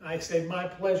created. And I say, my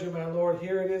pleasure, my Lord.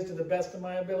 Here it is to the best of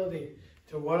my ability,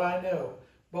 to what I know.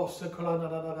 And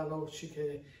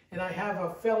I have a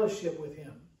fellowship with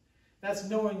him. That's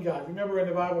knowing God. Remember in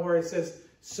the Bible where it says,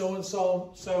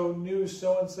 so-and-so knew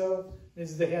so-and-so?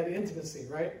 Means they had intimacy,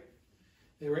 right?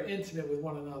 They were intimate with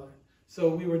one another. So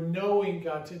we were knowing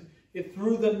God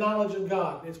through the knowledge of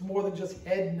God. It's more than just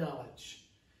head knowledge.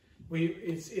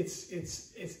 It's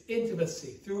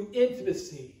intimacy. Through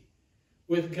intimacy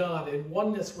with God and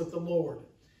oneness with the Lord.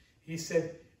 He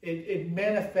said it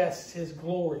manifests his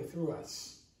glory through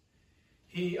us.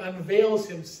 He unveils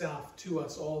himself to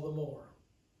us all the more.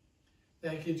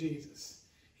 Thank you, Jesus.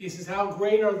 He says, how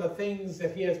great are the things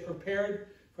that he has prepared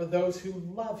for those who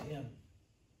love him.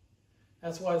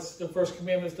 That's why it's the first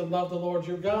commandment is to love the Lord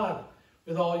your God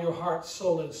with all your heart,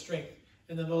 soul, and strength,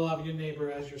 and then to love your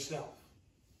neighbor as yourself.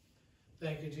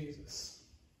 Thank you, Jesus.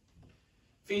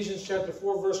 Ephesians chapter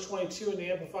 4, verse 22 in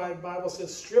the Amplified Bible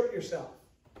says, strip yourself.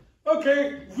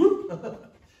 Okay. Hold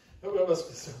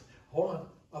on.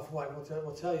 Off-white,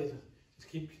 we'll tell you. Just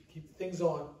keep things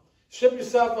on. Strip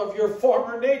yourself of your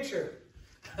former nature.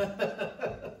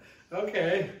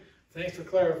 Okay. Thanks for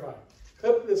clarifying.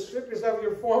 Strip yourself of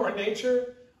your former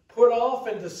nature. Put off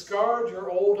and discard your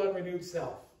old unrenewed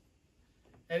self.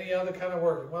 Any other kind of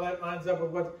working. Well, that lines up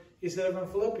with what he said in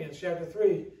Philippians chapter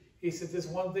 3. He said, this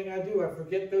one thing I do, I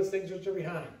forget those things which are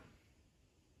behind.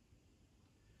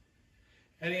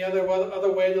 Any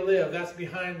other way to live, that's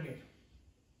behind me.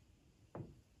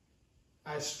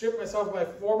 I strip myself of my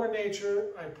former nature,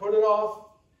 I put it off,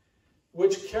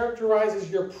 which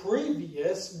characterizes your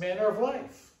previous manner of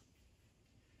life,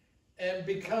 and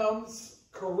becomes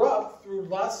corrupt through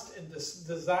lust and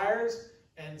desires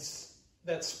and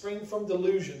that spring from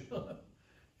delusion.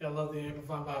 I love the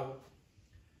Amplified Bible.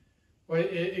 Well,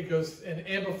 it goes and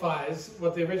amplifies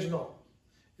what the original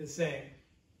is saying.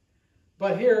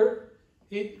 But here,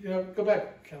 go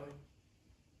back, Kelly.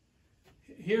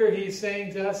 Here he's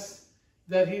saying to us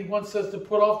that he wants us to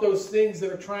put off those things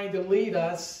that are trying to lead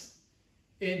us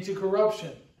into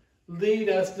corruption, lead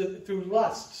us through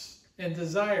lusts and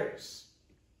desires.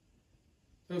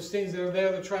 Those things that are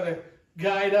there to try to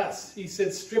guide us. He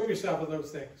said, strip yourself of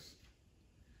those things.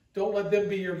 Don't let them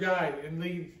be your guide and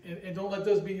don't let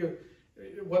those be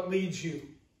what leads you.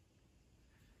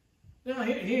 Now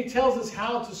he tells us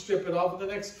how to strip it off. In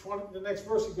the next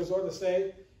verse he goes on to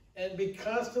say, and be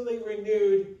constantly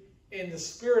renewed in the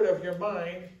spirit of your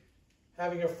mind,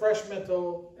 having a fresh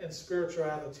mental and spiritual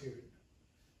attitude.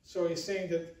 So he's saying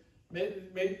that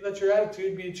let your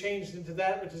attitude be changed into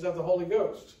that which is of the Holy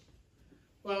Ghost.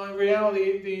 Well, in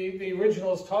reality, the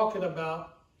original is talking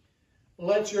about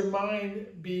let your mind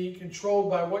be controlled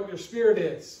by what your spirit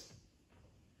is.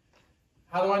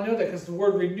 How do I know that? Because the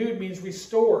word renewed means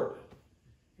restored.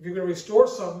 If you're going to restore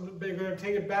something, you're going to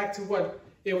take it back to what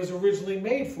it was originally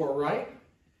made for, right?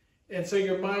 And so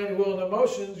your mind, will, and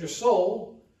emotions, your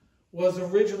soul, was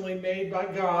originally made by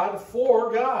God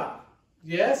for God.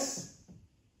 Yes?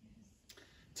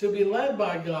 To be led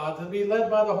by God, to be led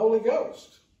by the Holy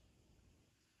Ghost.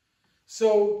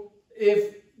 So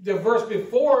if the verse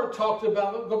before talked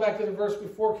about, go back to the verse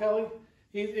before, Kelly.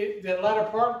 The latter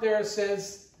part there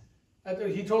says,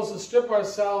 he told us to strip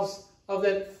ourselves of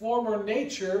that former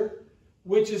nature,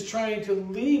 which is trying to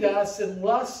lead us in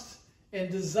lust and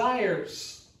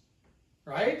desires.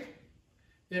 Right?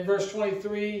 In verse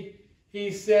 23,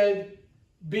 he said,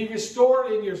 be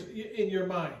restored in your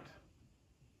mind.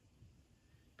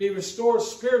 Be restored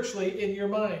spiritually in your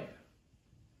mind.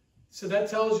 So that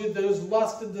tells you those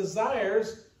lusts and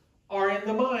desires are in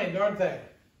the mind, aren't they?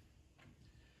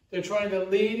 They're trying to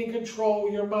lead and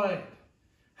control your mind.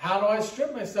 How do I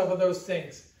strip myself of those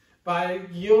things? By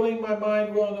yielding my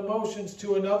mind, will, and emotions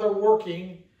to another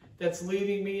working that's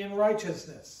leading me in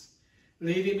righteousness.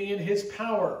 Leading me in his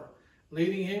power,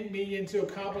 leading me into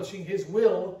accomplishing his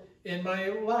will in my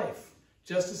life.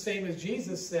 Just the same as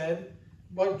Jesus said,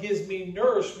 what gives me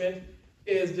nourishment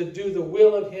is to do the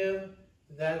will of him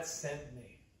that sent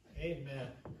me. Amen.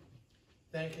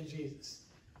 Thank you, Jesus.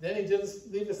 Then he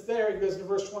doesn't leave us there. He goes to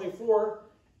verse 24,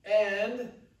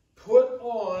 and put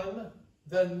on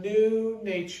the new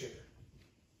nature.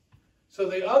 So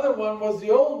the other one was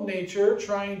the old nature,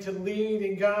 trying to lead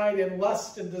and guide in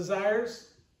lust and desires,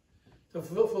 to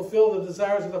fulfill the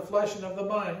desires of the flesh and of the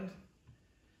mind.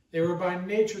 They were by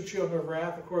nature children of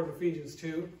wrath, according to Ephesians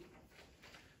 2.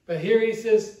 But here he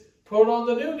says, put on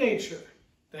the new nature.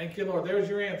 Thank you, Lord. There's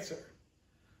your answer.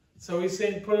 So he's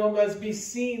saying, put on, let's be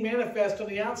seen, manifest on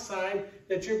the outside,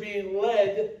 that you're being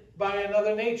led by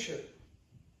another nature.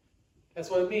 That's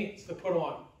what it means to put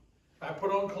on. I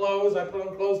put on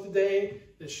clothes today.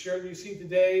 The shirt you see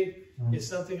today is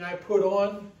something I put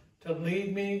on to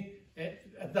lead me,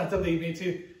 not to lead me,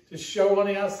 to show on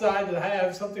the outside that I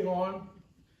have something on.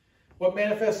 What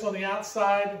manifests on the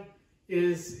outside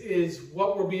is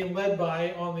what we're being led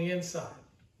by on the inside.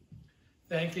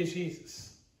 Thank you,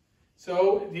 Jesus.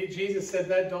 So Jesus said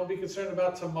that, don't be concerned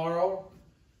about tomorrow.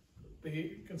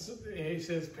 He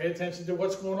says, pay attention to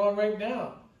what's going on right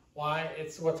now. Why?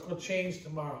 It's what's going to change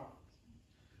tomorrow.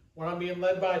 What I'm being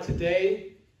led by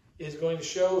today is going to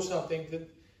show something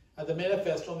that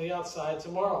manifest on the outside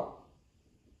tomorrow.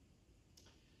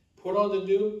 Put on the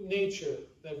new nature,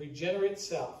 the regenerate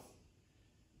self.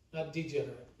 Not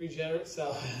degenerate, regenerate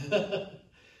self.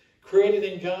 Created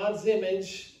in God's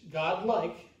image,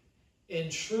 God-like, in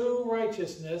true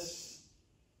righteousness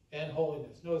and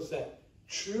holiness. Notice that.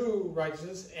 True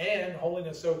righteousness and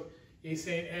holiness. So he's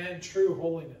saying, and true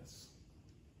holiness.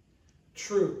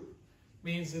 True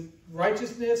means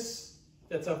righteousness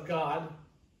that's of God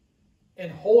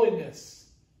and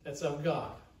holiness that's of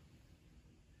God.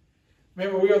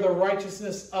 Remember, we are the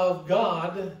righteousness of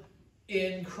God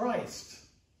in Christ.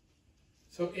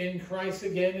 So in Christ,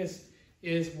 again,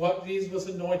 is what Jesus was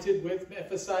anointed with,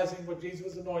 emphasizing what Jesus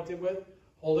was anointed with,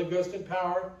 Holy Ghost and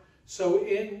power. So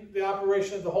in the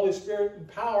operation of the Holy Spirit and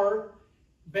power,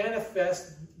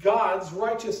 manifest God's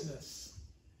righteousness.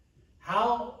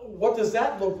 What does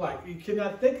that look like? You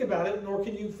cannot think about it, nor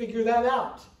can you figure that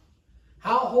out.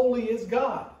 How holy is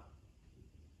God?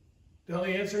 The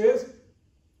only answer is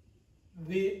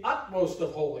the utmost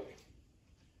of holy.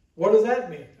 What does that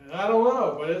mean? I don't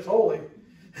know, but it's holy.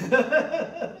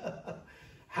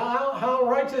 How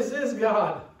righteous is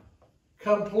God?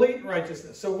 Complete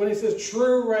righteousness. So when he says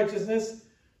true righteousness,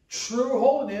 true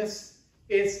holiness,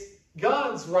 it's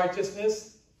God's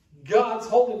righteousness, God's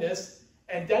holiness,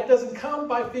 and that doesn't come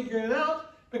by figuring it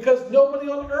out because nobody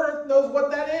on earth knows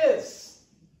what that is.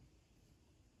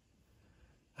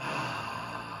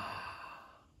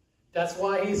 That's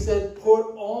why he said,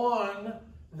 put on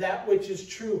that which is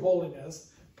true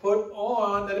holiness. Put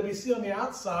on, that it be seen on the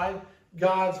outside,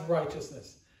 God's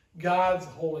righteousness, God's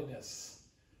holiness.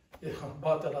 Because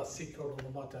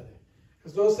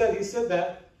those that he said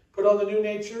that, put on the new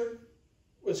nature,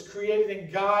 was created in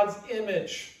God's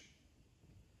image.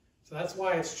 So that's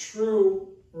why it's true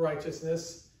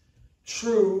righteousness,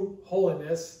 true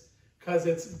holiness, because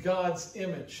it's God's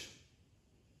image,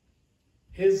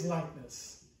 his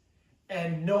likeness.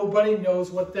 And nobody knows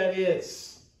what that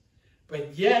is.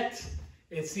 But yet,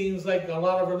 it seems like a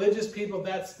lot of religious people,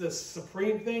 that's the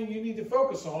supreme thing you need to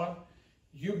focus on.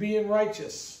 You being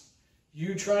righteous.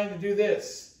 You trying to do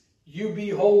this. You be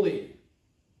holy.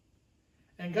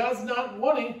 And God's not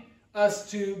wanting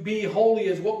us to be holy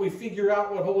as what we figure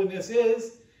out what holiness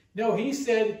is. No, he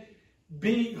said,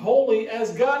 be holy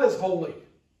as God is holy.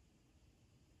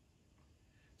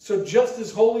 So just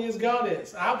as holy as God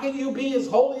is. How can you be as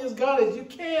holy as God is? You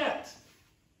can't.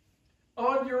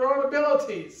 On your own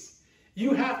abilities.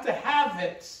 You have to have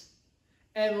it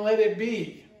and let it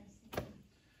be.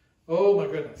 Oh my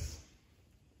goodness.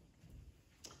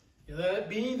 You let it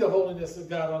be the holiness of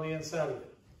God on the inside of you.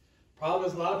 Problem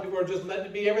is a lot of people are just letting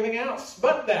it be everything else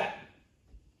but that.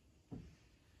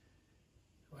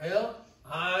 Well,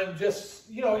 I'm just,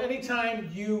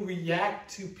 anytime you react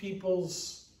to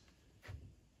people's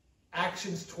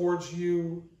actions towards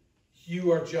you,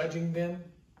 you are judging them.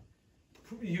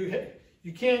 You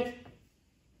can't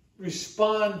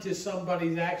respond to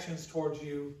somebody's actions towards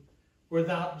you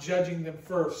without judging them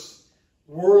first,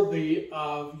 worthy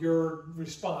of your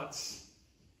response.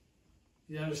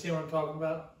 You understand what I'm talking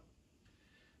about?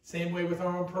 Same way with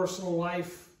our own personal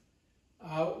life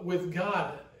with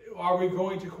God. Are we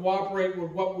going to cooperate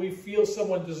with what we feel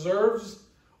someone deserves,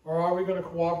 or are we going to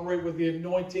cooperate with the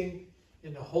anointing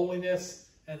and the holiness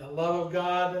and the love of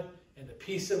God and the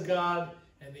peace of God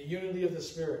and the unity of the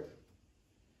Spirit?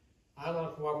 I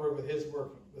want to cooperate with his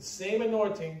working. The same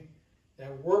anointing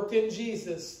that worked in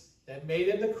Jesus, that made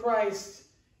him the Christ,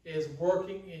 is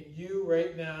working in you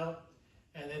right now.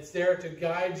 And it's there to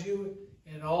guide you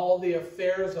in all the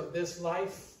affairs of this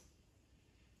life.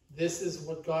 This is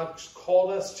what God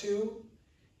called us to.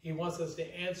 He wants us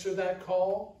to answer that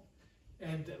call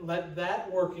and let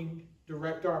that working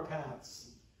direct our paths.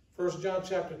 1 John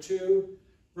chapter 2,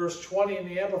 verse 20 in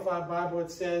the Amplified Bible,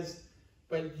 it says,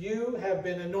 but you have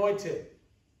been anointed.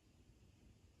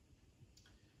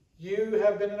 You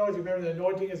have been anointed. Remember, the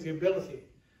anointing is the ability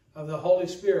of the Holy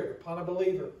Spirit upon a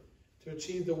believer to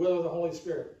achieve the will of the Holy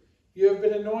Spirit. You have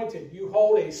been anointed. You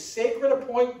hold a sacred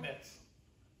appointment.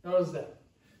 Notice that.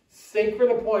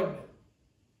 Sacred appointment.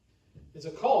 It's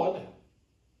a call, isn't it?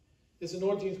 This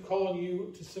anointing is calling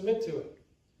you to submit to it.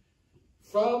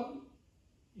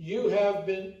 You have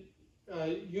been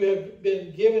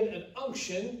given an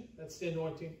unction, that's the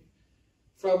anointing,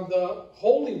 from the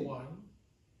Holy One,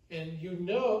 and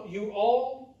you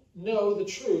all know the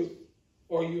truth,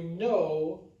 or you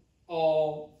know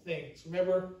all things.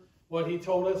 Remember what he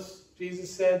told us?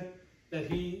 Jesus said that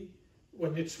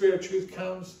when the Spirit of truth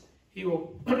comes, he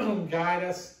will guide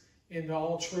us into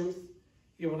all truth.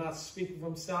 He will not speak of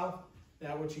himself.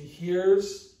 That which he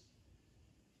hears,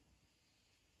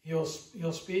 he'll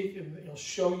speak, and he'll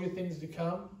show you things to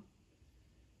come.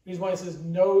 The reason why he says,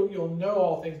 no, you'll know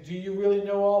all things. Do you really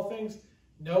know all things?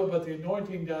 No, but the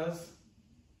anointing does.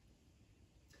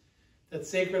 That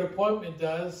sacred appointment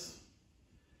does.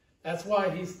 That's why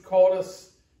he's called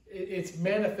us. It's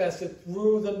manifested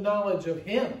through the knowledge of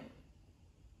him.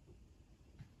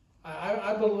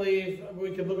 I believe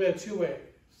we can look at it two ways.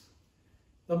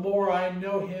 The more I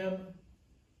know him,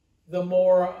 the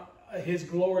more his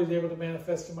glory is able to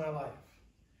manifest in my life.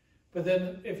 But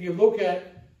then if you look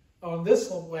at on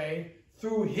this way,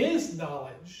 through his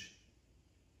knowledge,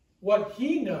 what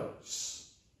he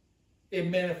knows, it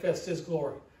manifests his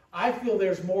glory. I feel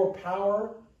there's more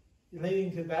power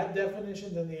leading to that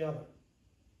definition than the other.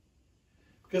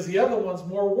 Because the other one's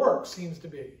more work, seems to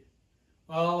be.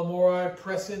 Well, the more I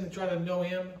press in and try to know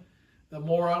him, the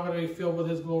more I'm going to be filled with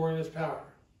his glory and his power.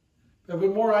 But the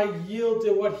more I yield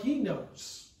to what he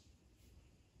knows,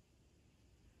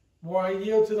 the more I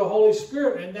yield to the Holy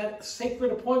Spirit and that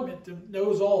sacred appointment that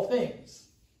knows all things,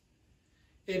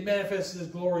 it manifests his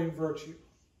glory and virtue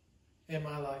in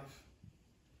my life.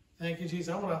 Thank you,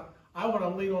 Jesus. I want to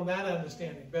lean on that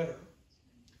understanding better.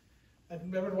 And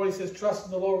remember what he says, trust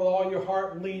in the Lord with all your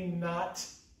heart, lean not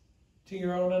to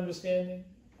your own understanding.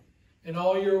 In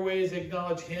all your ways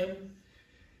acknowledge him,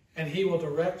 and he will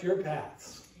direct your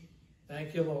paths.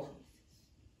 Thank you, Lord.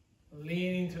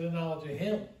 Leaning to the knowledge of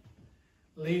him,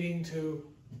 leading to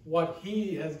what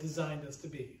he has designed us to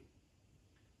be.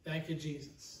 Thank you,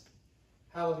 Jesus.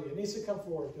 Hallelujah. Nisa, come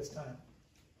forward at this time.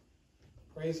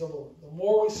 Praise the Lord. The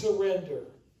more we surrender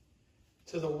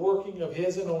to the working of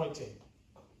his anointing,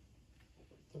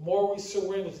 the more we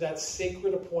surrender to that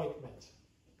sacred appointment,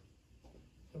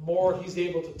 the more he's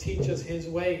able to teach us his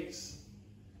ways,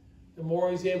 the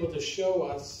more he's able to show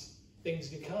us things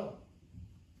to come.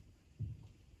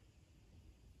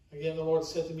 Again, the Lord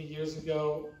said to me years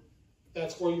ago,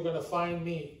 that's where you're going to find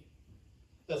me.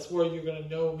 That's where you're going to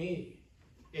know me,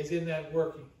 is in that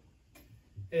working.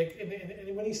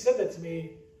 And when he said that to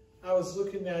me, I was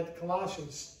looking at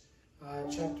Colossians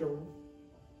chapter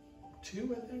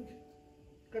 2, I think.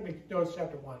 No, it's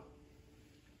chapter 1.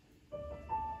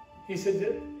 He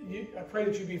said, I pray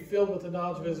that you be filled with the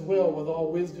knowledge of his will, with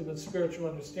all wisdom and spiritual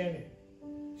understanding,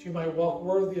 that you might walk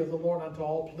worthy of the Lord unto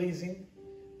all pleasing,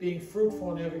 being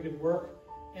fruitful in every good work,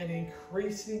 and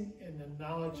increasing in the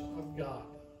knowledge of God.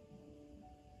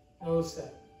 Notice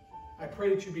that. I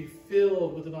pray that you be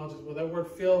filled with the knowledge of his will. That word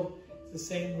filled is the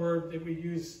same word that we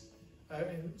use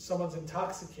in someone's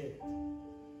intoxicated.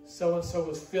 So-and-so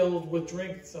was filled with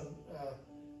drink,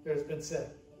 there's been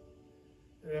said.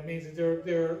 That means that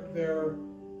their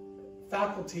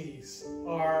faculties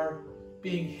are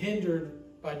being hindered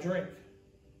by drink.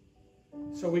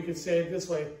 So we could say it this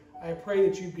way, I pray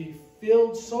that you be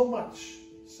filled so much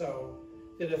so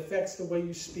that it affects the way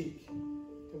you speak,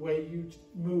 the way you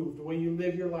move, the way you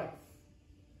live your life.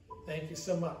 Thank you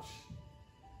so much.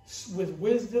 With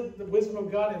wisdom, the wisdom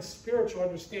of God and spiritual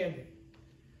understanding.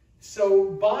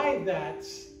 So by that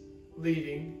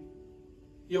leading,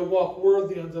 you'll walk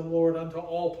worthy unto the Lord, unto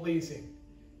all pleasing,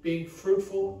 being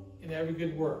fruitful in every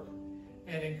good work,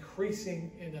 and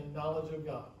increasing in the knowledge of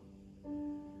God.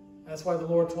 That's why the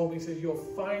Lord told me, he says, you'll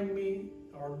find me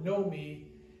or know me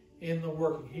in the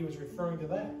working. He was referring to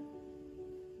that.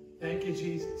 Thank you,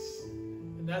 Jesus.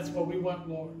 And that's what we want,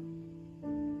 Lord.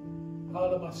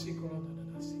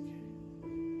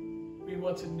 We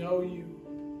want to know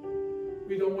you.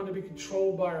 We don't want to be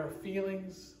controlled by our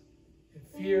feelings and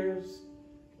fears,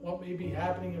 what may be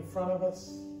happening in front of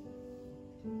us.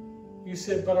 You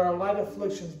said, but our light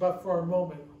afflictions, but for a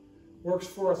moment, works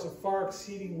for us a far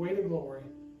exceeding weight of glory,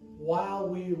 while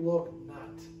we look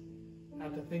not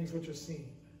at the things which are seen,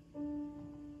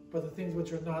 but the things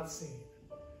which are not seen.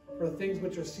 For the things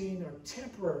which are seen are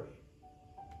temporary,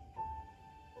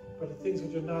 but the things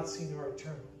which are not seen are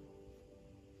eternal.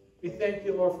 We thank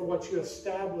you, Lord, for what you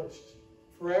established,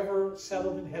 forever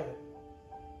settled in heaven,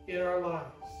 in our lives.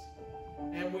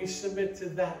 And we submit to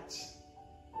that.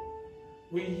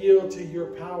 We yield to your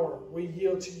power. We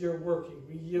yield to your working.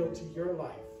 We yield to your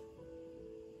life.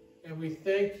 And we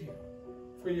thank you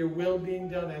for your will being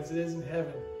done as it is in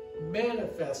heaven,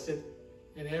 manifested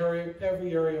in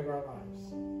every area of our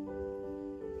lives.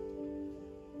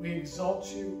 We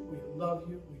exalt you, we love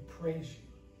you, we praise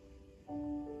you.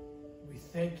 We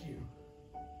thank you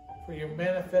for your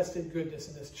manifested goodness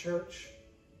in this church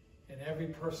and every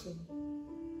person.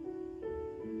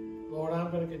 Lord,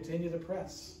 I'm going to continue to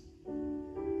press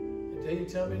until you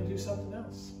tell me to do something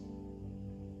else.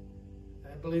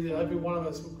 And I believe that every one of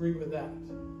us will agree with that.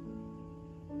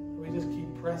 We just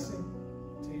keep pressing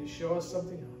until you show us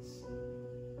something else.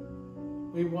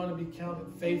 We want to be counted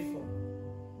faithful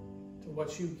to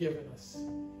what you've given us.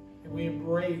 And we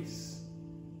embrace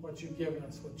what you've given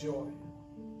us with joy.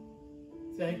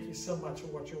 Thank you so much for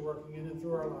what you're working in and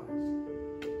through our lives.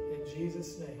 In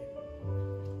Jesus' name.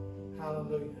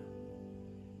 Hallelujah.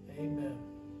 Amen.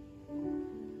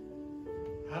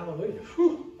 Hallelujah.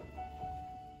 Whew.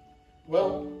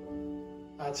 Well,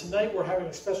 tonight we're having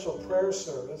a special prayer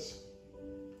service.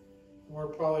 We're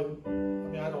probably,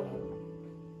 I don't know.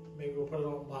 Maybe we'll put it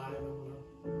on live.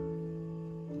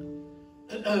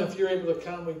 I don't know. If you're able to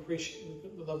come,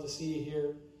 we'd love to see you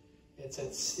here. It's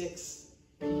at 6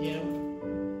 p.m.,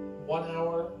 1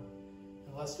 hour,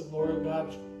 unless the glory of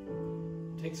God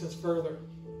takes us further.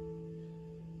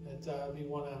 It'll be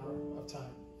 1 hour of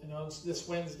time. And on this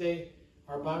Wednesday,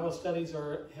 our Bible studies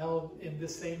are held in the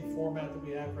same format that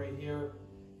we have right here.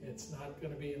 It's not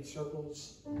going to be in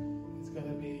circles. It's going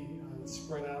to be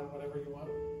spread out, whatever you want.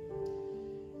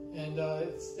 And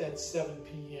it's at 7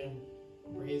 p.m.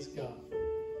 Praise God.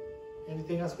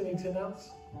 Anything else we need to announce?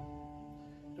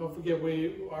 Don't forget,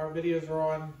 our videos are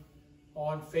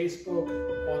on Facebook,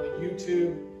 on the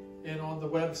YouTube, and on the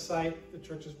website, the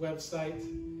church's website.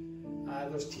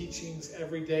 There's teachings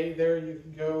every day there. You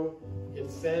can go get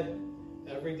fed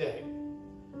every day.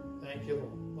 Thank you,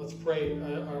 Lord. Let's pray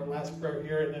our last prayer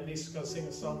here, and then Lisa's going to sing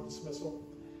a song of dismissal.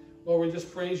 Lord, we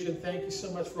just praise you and thank you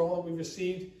so much for all that we've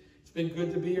received. It's been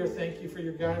good to be here. Thank you for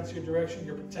your guidance, your direction,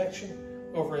 your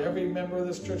protection over every member of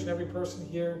this church and every person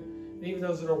here, and even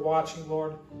those that are watching,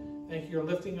 Lord. Thank you for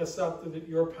lifting us up through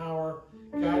your power,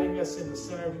 guiding us in the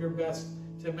center of your best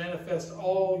to manifest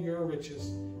all your riches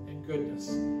and goodness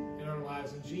in our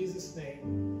lives. In Jesus'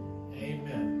 name,